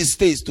time Moses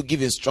stays to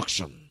give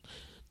instruction.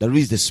 There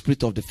is the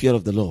spirit of the fear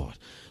of the Lord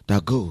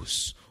that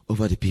goes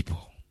over the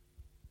people.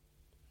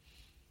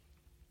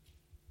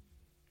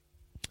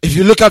 If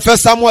you look at 1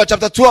 Samuel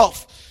chapter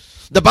 12,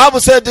 the Bible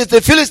said that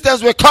the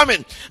Philistines were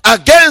coming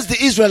against the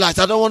Israelites.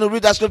 I don't want to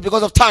read that scripture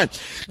because of time.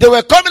 They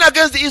were coming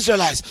against the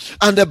Israelites.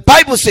 And the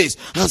Bible says,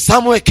 and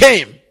Samuel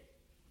came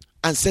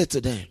and said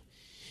to them,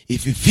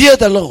 if you fear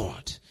the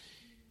Lord,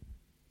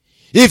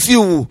 if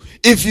you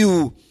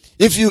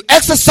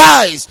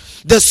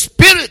exercise the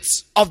spirit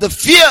of the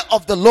fear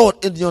of the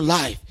Lord in your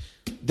life,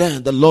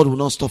 then the Lord will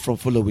not stop from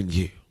following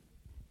you.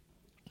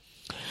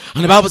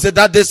 And the Bible said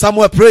that day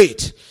Samuel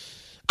prayed,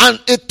 and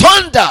it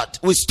thundered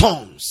with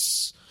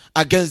storms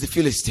against the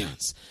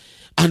Philistines.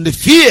 And the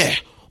fear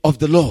of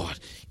the Lord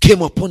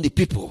came upon the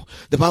people.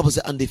 The Bible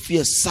said, and they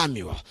feared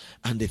Samuel,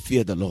 and they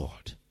feared the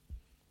Lord.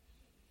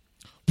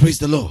 Praise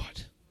the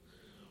Lord.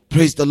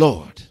 Praise the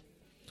Lord.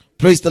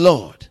 Praise the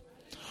Lord.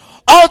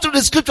 All through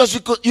the scriptures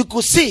you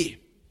could see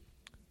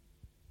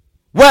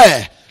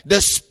where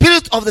the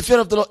spirit of the fear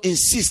of the Lord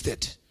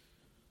insisted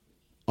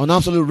on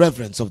absolute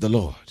reverence of the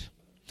Lord.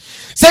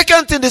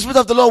 Second thing the Spirit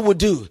of the Lord will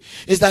do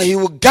is that He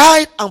will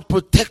guide and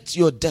protect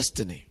your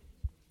destiny.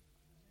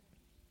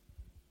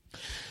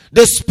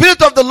 The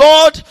Spirit of the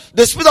Lord,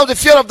 the Spirit of the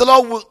fear of the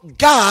Lord will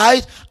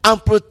guide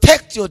and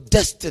protect your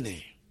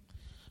destiny.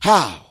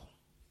 How?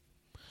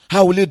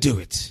 How will you do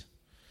it?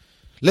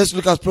 Let's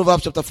look at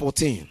Proverbs chapter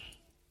 14.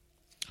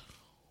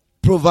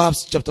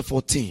 Proverbs chapter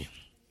 14.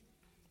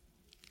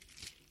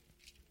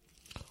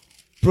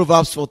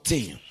 Proverbs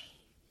 14.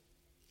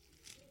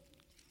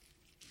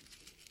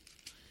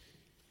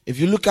 If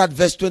you look at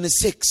verse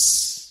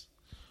 26,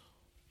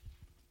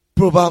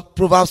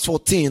 Proverbs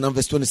 14 and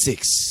verse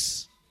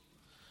 26,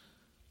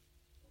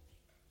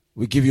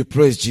 we give you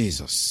praise,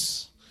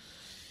 Jesus.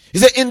 He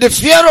said, in the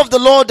fear of the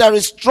Lord there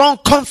is strong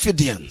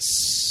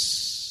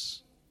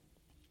confidence.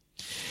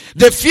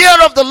 The fear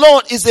of the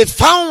Lord is a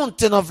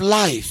fountain of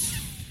life,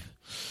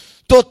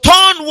 to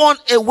turn one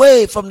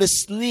away from the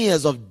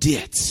snares of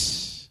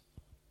death.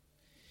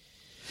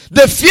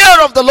 The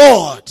fear of the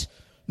Lord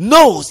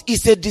knows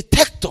is a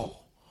detector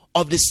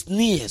of the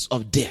snares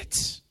of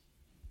death.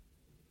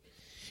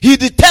 He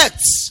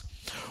detects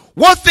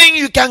what thing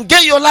you can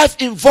get your life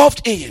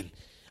involved in,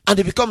 and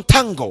you become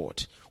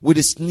tangled with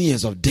the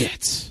snares of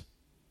death.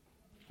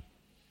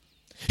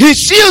 He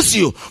shields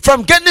you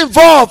from getting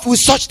involved with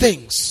such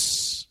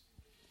things,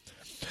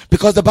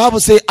 because the Bible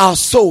says our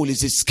soul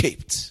is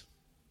escaped.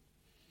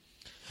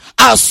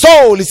 Our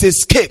soul is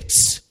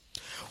escaped.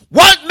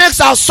 What makes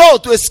our soul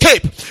to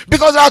escape?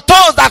 Because there are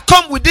thoughts that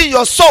come within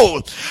your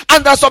soul,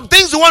 and there are some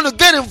things you want to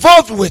get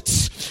involved with.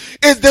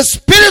 It's the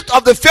spirit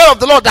of the fear of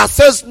the Lord that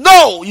says,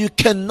 no, you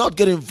cannot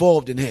get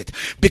involved in it.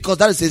 Because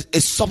that is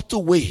a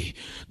subtle way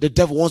the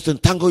devil wants to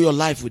entangle your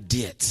life with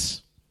death.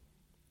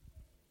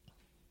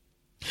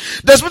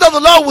 The Spirit of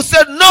the Lord will say,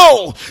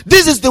 no,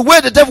 this is the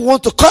way the devil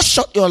wants to cut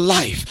short your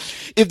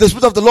life. If the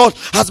Spirit of the Lord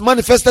has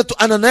manifested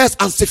to Ananias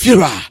and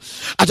Sapphira,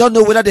 I don't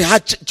know whether they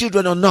had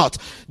children or not,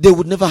 they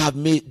would never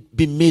have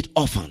been made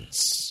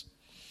orphans.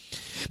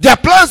 Their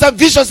plans and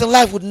visions in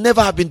life would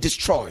never have been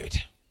destroyed.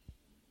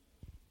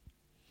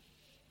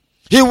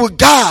 He will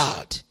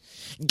guide,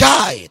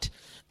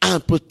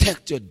 and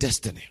protect your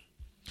destiny.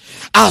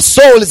 Our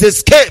soul is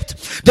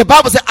escaped. The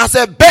Bible says, as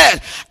a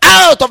bird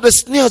out of the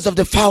snares of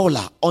the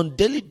fowler. On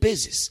daily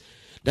basis,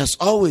 there's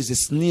always the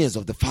snares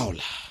of the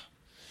fowler.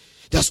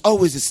 There's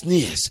always the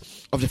snares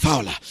of the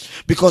fowler.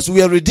 Because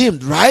we are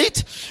redeemed,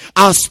 right?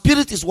 Our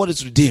spirit is what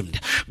is redeemed.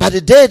 But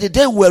the day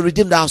we were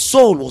redeemed, our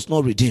soul was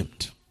not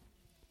redeemed.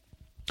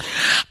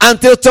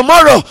 Until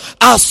tomorrow,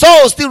 our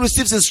soul still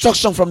receives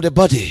instruction from the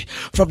body,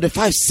 from the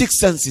 5, 6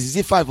 senses. Is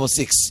it 5 or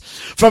 6?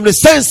 From the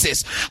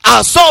senses,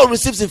 our soul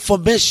receives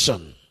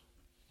information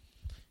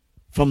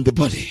from the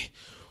body,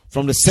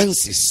 from the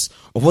senses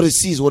of what it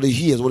sees, what it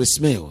hears, what it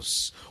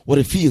smells, what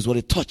it feels, what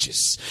it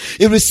touches.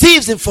 It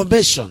receives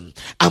information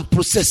and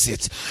processes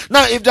it.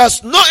 Now, if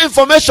there's no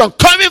information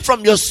coming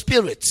from your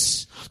spirit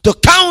to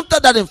counter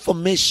that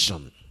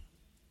information,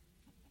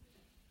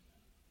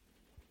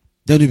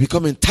 then you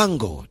become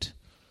entangled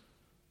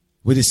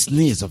with the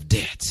snares of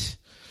death.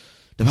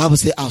 The Bible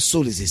says our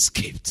soul is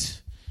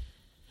escaped.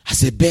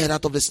 as a bird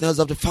out of the snares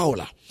of the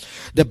fowler.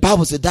 The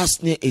Bible says that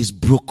snare is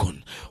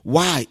broken.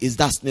 Why is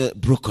that snare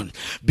broken?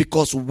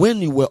 Because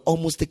when you were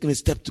almost taking a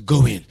step to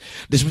go in,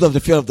 the spirit of the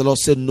fear of the Lord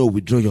said, no,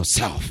 withdraw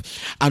yourself.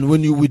 And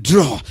when you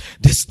withdraw,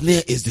 the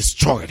snare is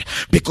destroyed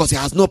because it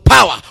has no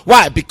power.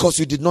 Why? Because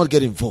you did not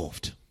get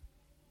involved.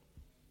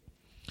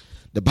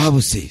 The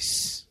Bible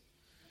says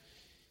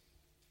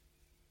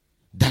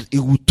that it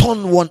will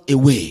turn one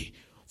away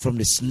from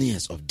the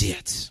snares of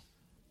death.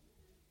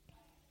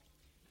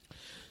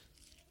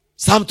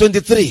 Psalm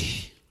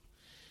 23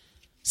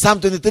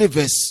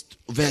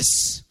 verse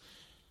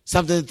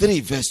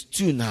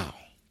 2 now.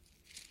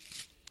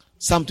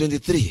 Psalm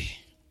 23.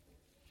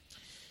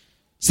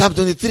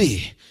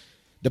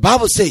 The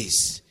Bible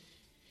says,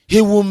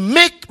 he will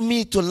make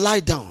me to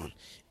lie down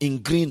in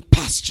green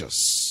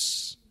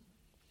pastures.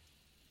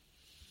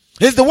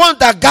 He's the one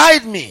that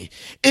guides me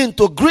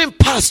into green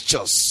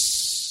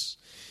pastures.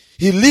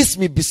 He leads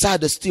me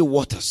beside the still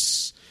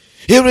waters.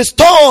 He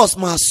restores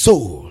my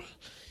soul.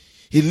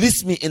 He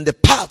leads me in the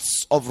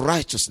paths of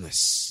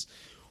righteousness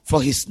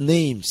for his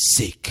name's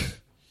sake.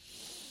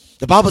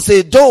 The Bible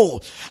says, though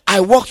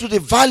I walk through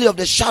the valley of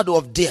the shadow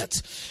of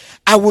death,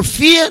 I will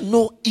fear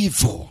no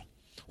evil.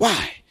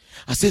 Why?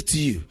 I say to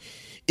you,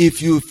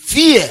 if you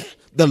fear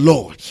the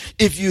Lord,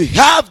 if you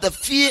have the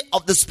fear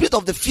of the spirit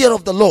of the fear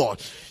of the Lord,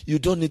 you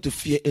don't need to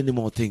fear any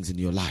more things in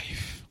your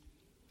life.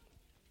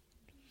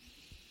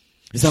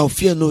 He said, I will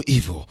fear no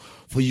evil,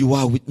 for you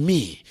are with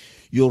me.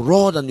 Your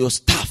rod and your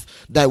staff,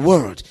 thy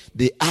word,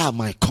 they are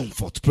my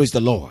comfort. Praise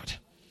the Lord.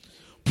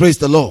 Praise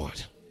the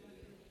Lord.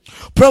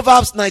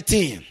 Proverbs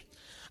 19.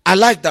 I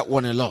like that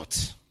one a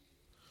lot.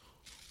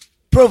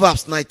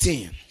 Proverbs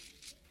 19.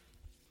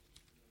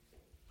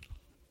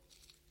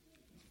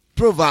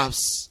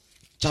 Proverbs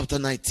chapter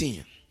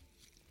 19.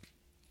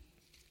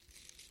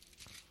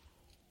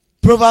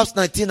 Proverbs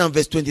 19 and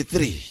verse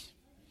 23.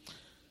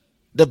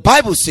 The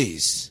Bible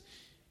says,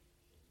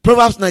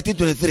 Proverbs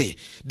 19:23,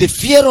 the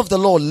fear of the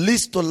Lord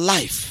leads to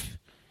life,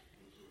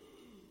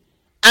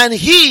 and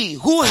he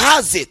who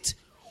has it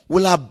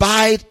will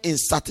abide in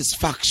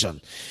satisfaction.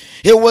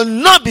 He will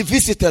not be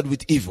visited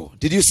with evil.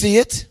 Did you see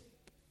it?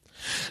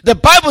 The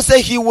Bible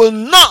says he will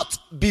not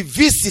be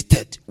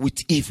visited with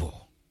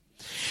evil.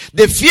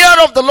 The fear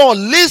of the Lord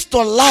leads to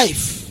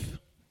life.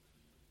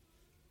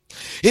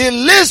 He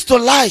leads to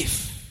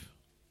life.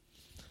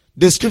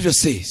 The scripture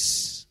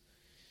says,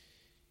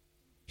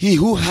 he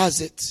who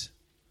has it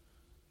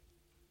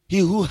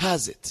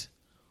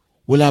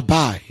will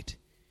abide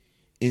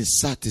in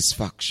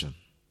satisfaction.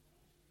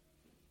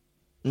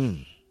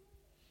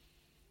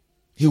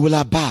 He will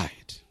abide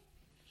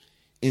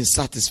in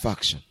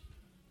satisfaction.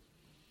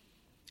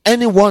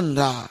 Anyone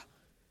that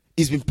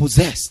is being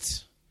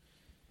possessed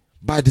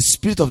by the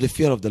spirit of the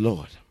fear of the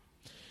Lord.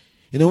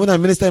 You know, when I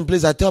minister in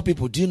place, I tell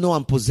people, do you know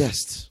I'm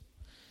possessed?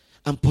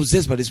 I'm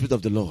possessed by the spirit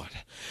of the Lord.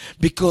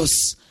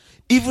 Because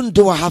even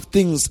though I have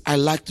things I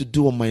like to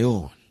do on my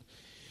own,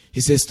 he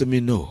says to me,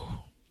 no.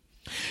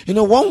 You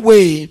know, one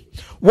way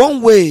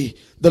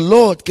the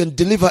Lord can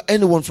deliver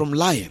anyone from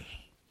lying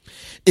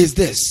is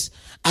this.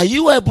 Are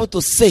you able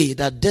to say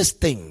that this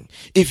thing,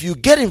 if you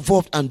get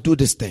involved and do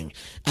this thing,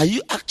 are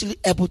you actually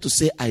able to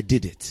say, I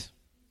did it?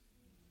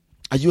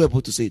 Are you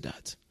able to say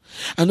that?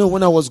 I know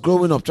when I was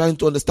growing up trying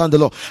to understand the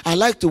law, I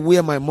like to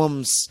wear my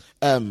mom's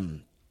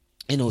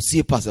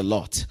slippers a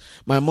lot.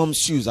 My mom's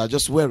shoes, I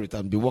just wear it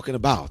and be walking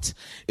about.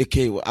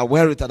 Okay, I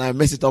wear it and I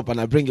mess it up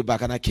and I bring it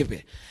back and I keep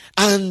it.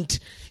 And,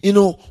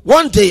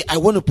 one day I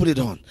want to put it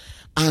on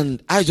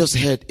and I just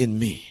heard in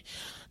me.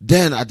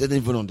 Then I didn't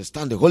even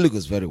understand the Holy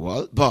Ghost very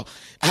well, but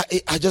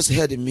I just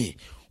heard in me,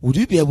 would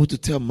you be able to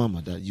tell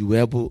Mama that you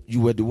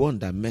were the one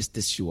that messed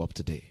this shoe up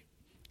today?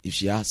 If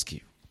she asks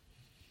you.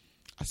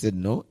 I said,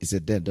 no. He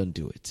said, then don't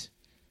do it.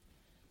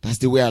 That's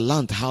the way I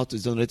learned how to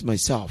exonerate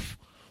myself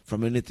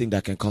from anything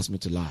that can cause me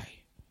to lie.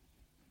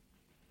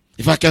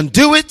 If I can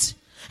do it,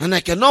 and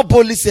I cannot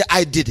boldly say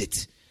I did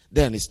it,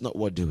 then it's not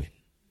worth doing.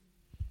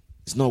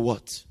 It's not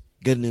worth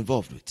getting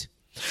involved with.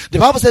 The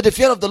Bible said the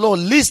fear of the Lord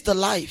leads to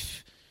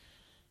life,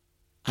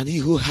 and he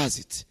who has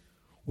it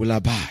will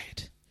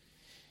abide.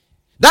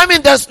 That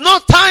means there's no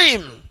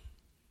time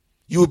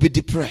you will be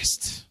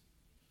depressed.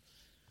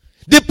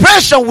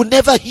 Depression will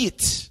never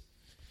hit.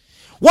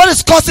 What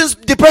is causing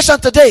depression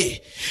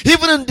today?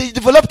 Even in the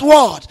developed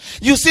world,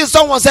 you see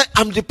someone say,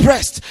 I'm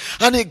depressed.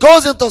 And he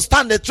goes into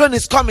stand, the train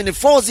is coming, he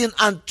falls in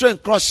and train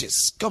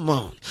crushes. Come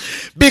on.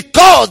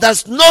 Because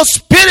there's no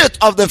spirit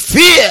of the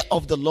fear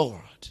of the Lord.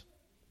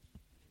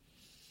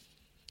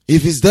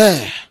 If he's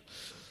there,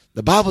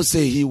 the Bible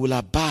says he will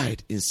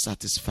abide in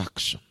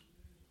satisfaction.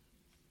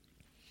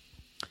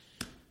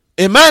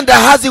 A man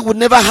that has it would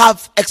never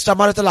have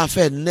extramarital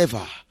affair.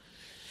 Never.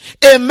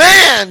 A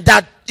man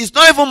that is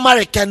not even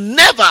married can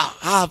never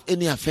have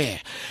any affair,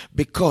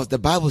 because the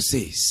Bible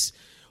says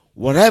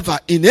whatever,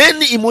 in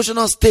any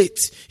emotional state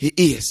he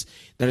is,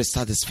 there is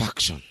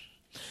satisfaction.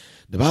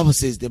 The Bible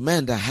says the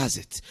man that has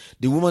it,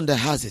 the woman that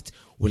has it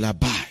will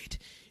abide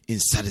in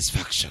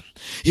satisfaction.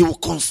 He will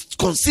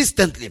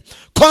constantly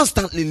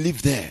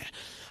live there.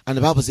 And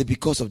the Bible says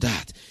because of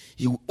that,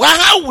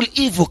 how will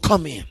evil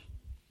come in?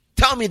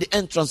 Tell me the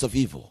entrance of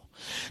evil.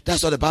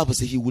 That's what the Bible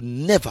says. He would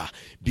never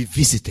be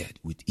visited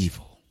with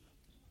evil.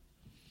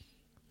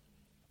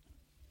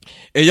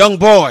 A young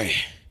boy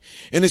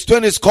in his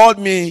 20s called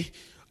me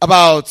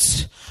about,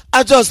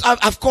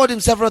 I've called him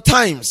several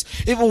times,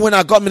 even when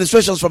I got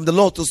ministrations from the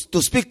Lord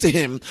to speak to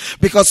him,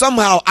 because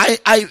somehow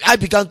I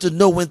began to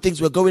know when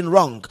things were going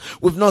wrong.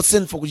 We've not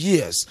sinned for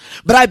years,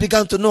 but I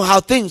began to know how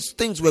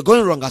things were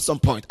going wrong at some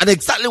point, and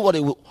exactly what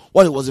he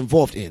was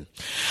involved in.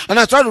 And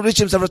I tried to reach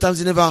him several times.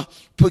 He never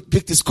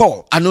picked his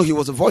call. I know he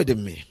was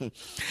avoiding me.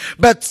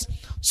 But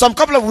some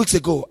couple of weeks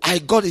ago, I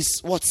got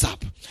his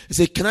WhatsApp. He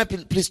said, "Can I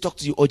please talk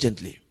to you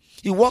urgently?"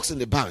 He works in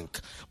the bank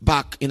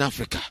back in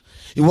Africa.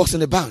 He works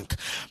in the bank.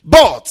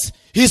 But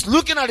he's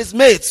looking at his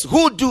mates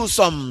who do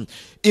some,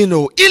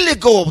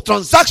 illegal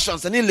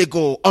transactions and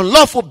illegal,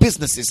 unlawful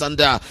businesses. And,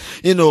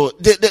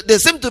 they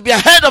seem to be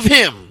ahead of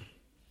him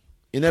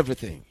in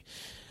everything.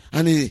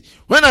 And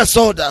when I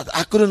saw that,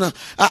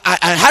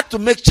 I had to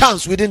make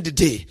chance within the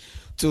day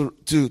to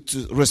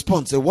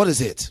respond. Say, what is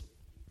it?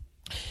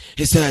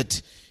 He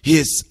said, he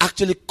is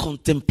actually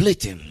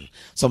contemplating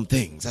some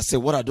things. I said,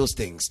 what are those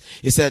things?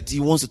 He said,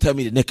 he wants to tell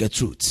me the naked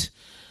truth.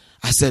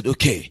 I said,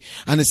 okay.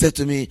 And he said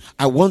to me,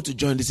 I want to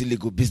join this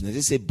illegal business.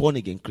 He's a born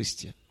again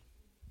Christian.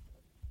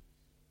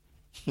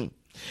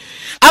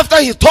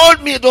 After he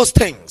told me those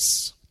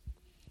things,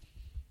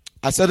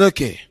 I said,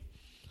 okay.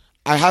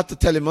 I had to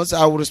tell him,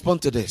 I will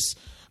respond to this.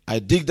 I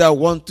dig out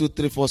 1, 2,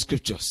 3, 4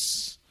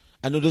 scriptures.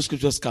 I know those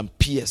scriptures can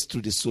pierce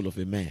through the soul of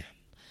a man.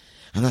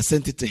 And I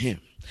sent it to him.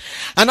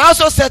 And I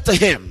also said to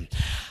him,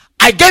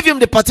 I gave him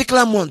the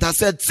particular month. I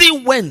said,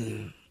 see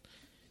when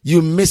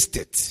you missed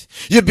it.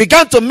 You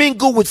began to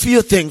mingle with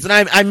few things. And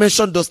I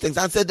mentioned those things.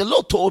 I said, the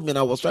Lord told me and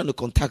I was trying to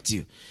contact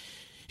you.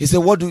 He said,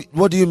 what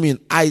do you mean?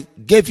 I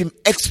gave him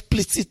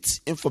explicit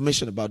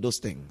information about those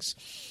things.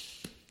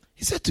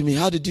 He said to me,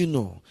 how did you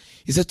know?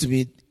 He said to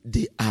me,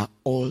 they are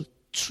all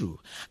true.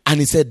 And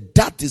he said,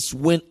 that is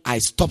when I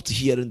stopped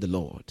hearing the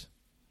Lord.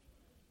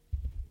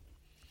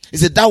 He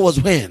said, that was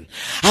when.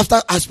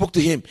 After I spoke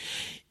to him,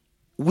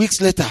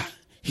 weeks later,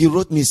 he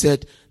wrote me, he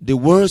said, the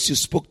words you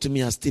spoke to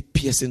me are still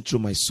piercing through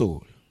my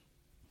soul.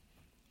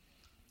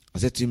 I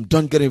said to him,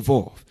 don't get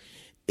involved.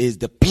 It's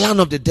the plan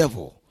of the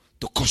devil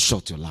to cut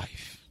short your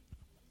life.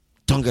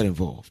 Don't get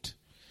involved.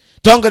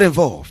 Don't get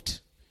involved.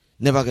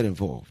 Never get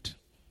involved.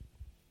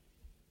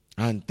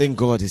 And thank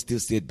God he still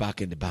stayed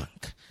back in the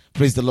bank.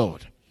 Praise the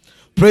Lord.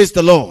 Praise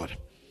the Lord.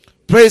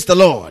 Praise the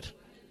Lord.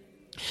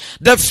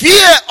 The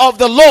fear of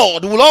the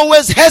Lord will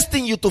always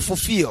hasten you to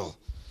fulfill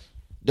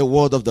the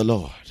word of the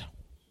Lord.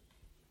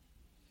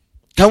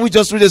 Can we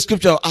just read the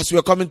scripture as we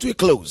are coming to a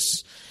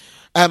close?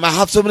 I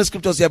have so many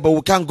scriptures here, but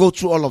we can't go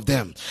through all of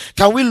them.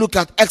 Can we look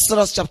at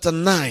Exodus chapter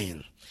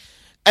 9?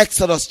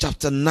 Exodus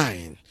chapter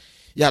 9.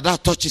 Yeah,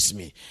 that touches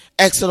me.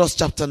 Exodus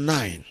chapter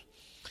 9.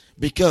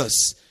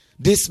 Because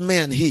this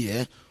man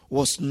here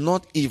was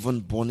not even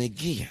born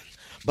again.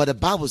 But the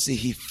Bible says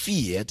he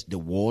feared the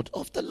word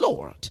of the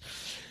Lord.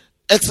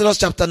 Exodus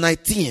chapter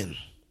 19.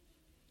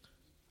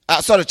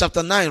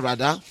 Chapter 9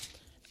 rather.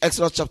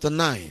 Exodus chapter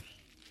 9.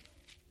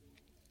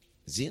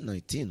 Is it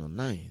 19 or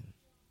 9?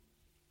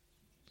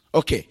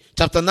 Okay,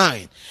 chapter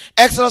 9.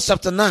 Exodus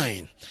chapter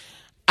 9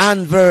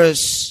 and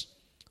verse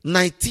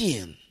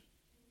 19.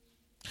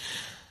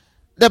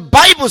 The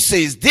Bible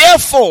says,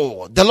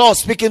 therefore, the Lord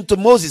speaking to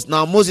Moses.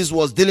 Now Moses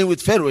was dealing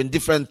with Pharaoh in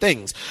different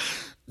things.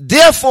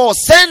 Therefore,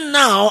 send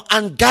now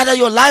and gather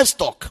your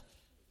livestock.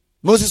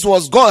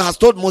 God has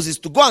told Moses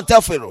to go and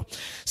tell Pharaoh,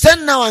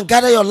 send now and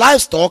gather your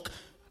livestock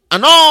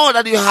and all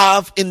that you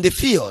have in the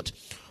field.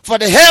 For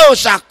the hail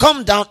shall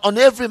come down on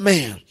every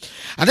man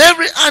and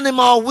every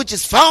animal which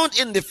is found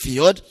in the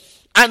field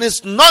and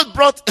is not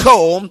brought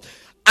home,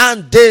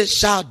 and they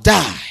shall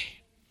die.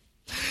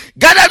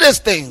 Gather these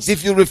things.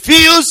 If you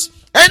refuse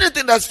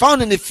anything that's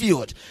found in the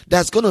field,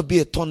 there's going to be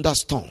a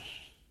thunderstorm.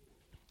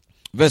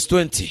 Verse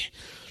 20.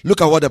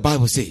 Look at what the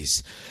Bible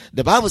says.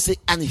 The Bible says,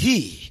 and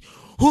he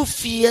who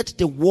feared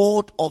the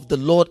word of the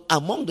Lord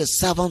among the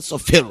servants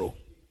of Pharaoh.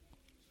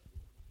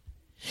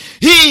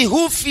 He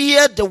who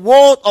feared the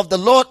word of the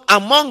Lord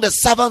among the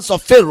servants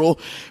of Pharaoh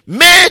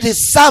made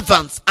his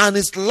servants and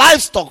his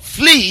livestock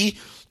flee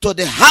to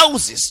the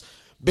houses.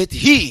 But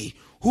he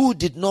who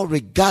did not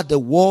regard the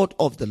word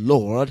of the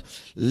Lord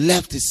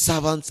left his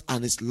servants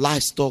and his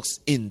livestock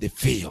in the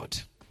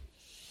field.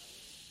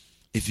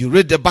 If you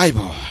read the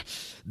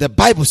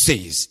Bible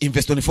says in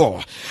verse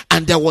 24,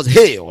 and there was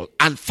hail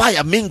and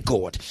fire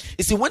mingled.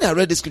 You see, when I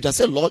read the scripture, I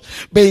said, Lord,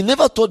 but he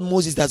never told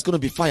Moses there's going to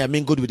be fire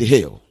mingled with the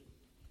hail.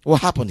 What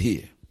happened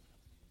here?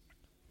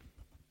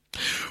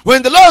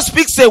 When the Lord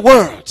speaks a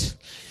word,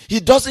 he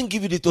doesn't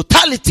give you the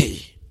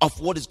totality of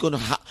what is going to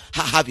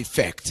have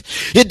effect.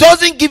 He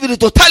doesn't give you the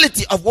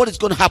totality of what is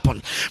going to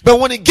happen. But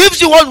when he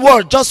gives you one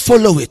word, just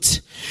follow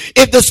it.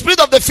 If the spirit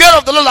of the fear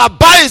of the Lord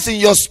abides in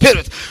your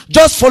spirit,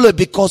 just follow it,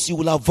 because you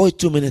will avoid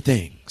too many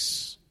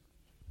things.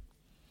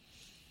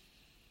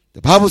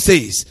 The Bible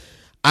says,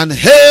 and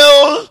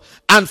hail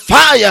and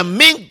fire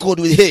mingled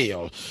with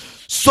hail,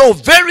 so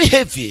very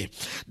heavy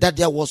that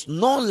there was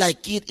none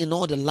like it in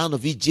all the land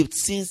of Egypt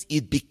since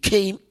it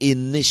became a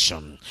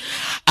nation.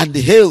 And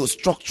the hail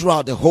struck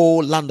throughout the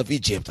whole land of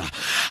Egypt,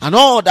 and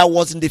all that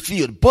was in the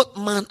field, both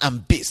man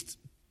and beast.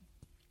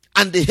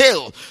 And the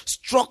hail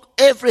struck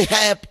every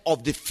herb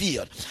of the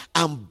field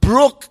and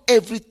broke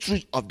every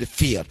tree of the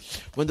field.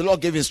 When the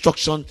Lord gave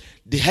instruction,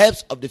 the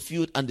herbs of the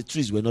field and the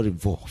trees were not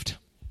involved.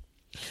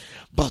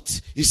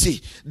 But you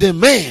see, the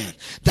man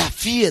that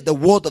feared the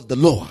word of the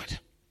Lord,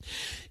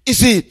 you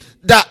see,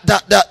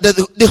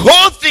 the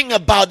whole thing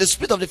about the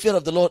spirit of the fear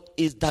of the Lord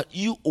is that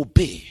you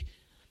obey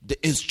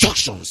the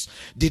instructions,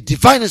 the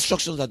divine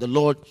instructions that the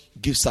Lord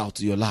gives out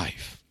to your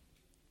life.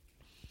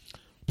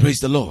 Praise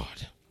the Lord.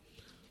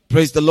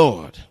 Praise the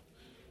Lord.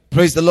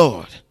 Praise the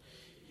Lord.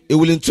 It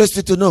will interest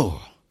you to know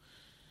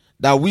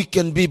that we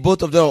can be,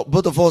 both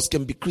of us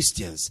can be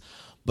Christians,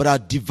 but our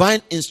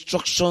divine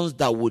instructions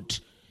that would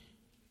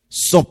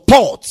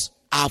support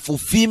our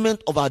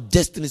fulfillment of our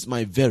destinies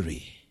might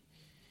vary.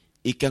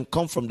 It can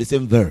come from the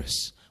same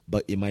verse,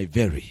 but it might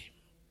vary.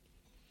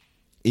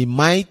 It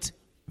might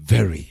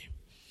vary.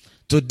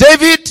 To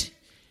David,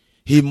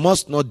 he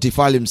must not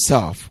defile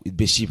himself with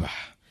Bathsheba.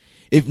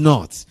 If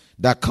not,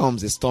 there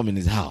comes a storm in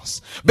his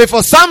house. But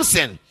for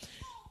Samson,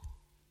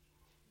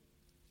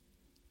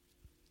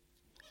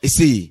 you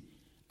see,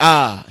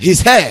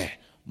 his hair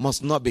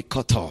must not be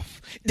cut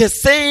off. The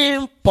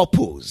same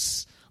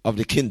purpose of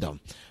the kingdom,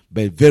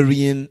 but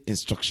varying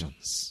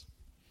instructions.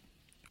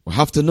 We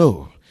have to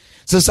know.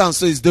 So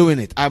is doing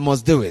it. I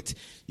must do it.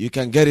 You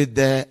can get it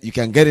there. You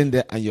can get in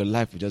there, and your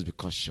life will just be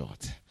cut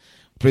short.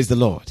 Praise the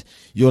Lord.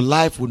 Your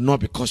life will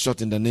not be cut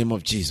short in the name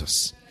of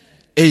Jesus.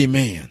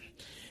 Amen.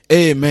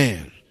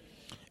 Amen.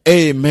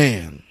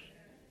 Amen.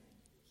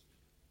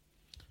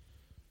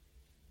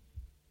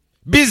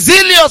 Be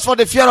zealous for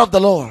the fear of the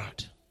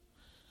Lord.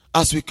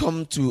 As we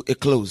come to a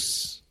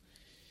close,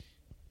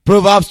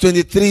 Proverbs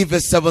 23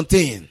 verse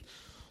 17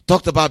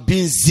 talked about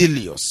being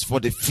zealous for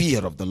the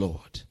fear of the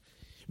Lord.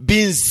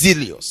 Being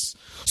zealous.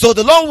 So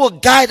the Lord will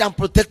guide and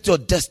protect your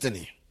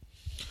destiny.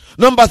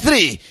 Number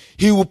 3,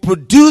 he will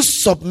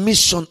produce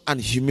submission and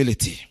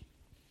humility.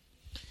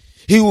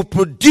 He will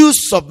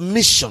produce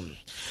submission.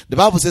 The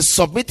Bible says,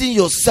 submitting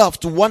yourself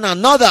to one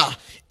another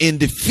in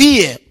the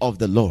fear of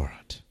the Lord.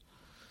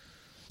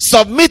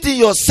 Submitting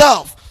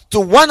yourself to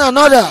one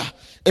another.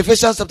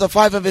 Ephesians chapter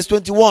 5 and verse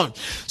 21.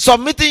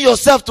 Submitting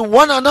yourself to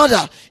one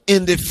another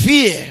in the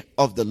fear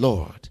of the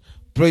Lord.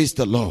 Praise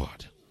the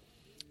Lord.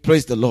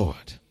 Praise the Lord.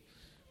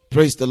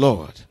 Praise the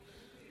Lord.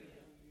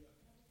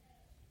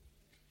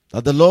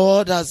 That the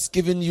Lord has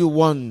given you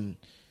one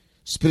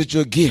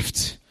spiritual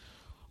gift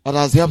that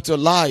has helped your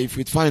life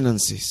with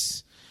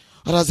finances,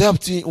 that has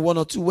helped you in one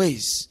or two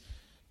ways,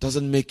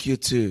 doesn't make you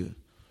to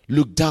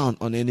look down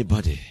on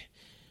anybody.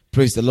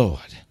 Praise the Lord.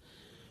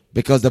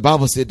 Because the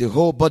Bible said the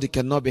whole body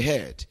cannot be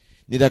head,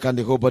 neither can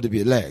the whole body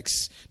be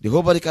legs. The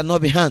whole body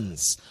cannot be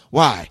hands.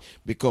 Why?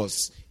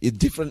 Because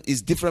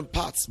it's different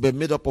parts, but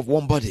made up of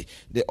one body.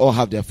 They all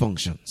have their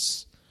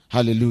functions.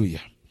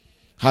 Hallelujah.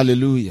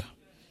 Hallelujah.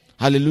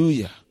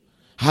 Hallelujah.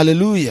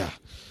 Hallelujah.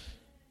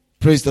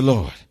 Praise the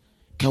Lord.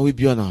 Can we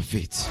be on our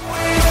feet?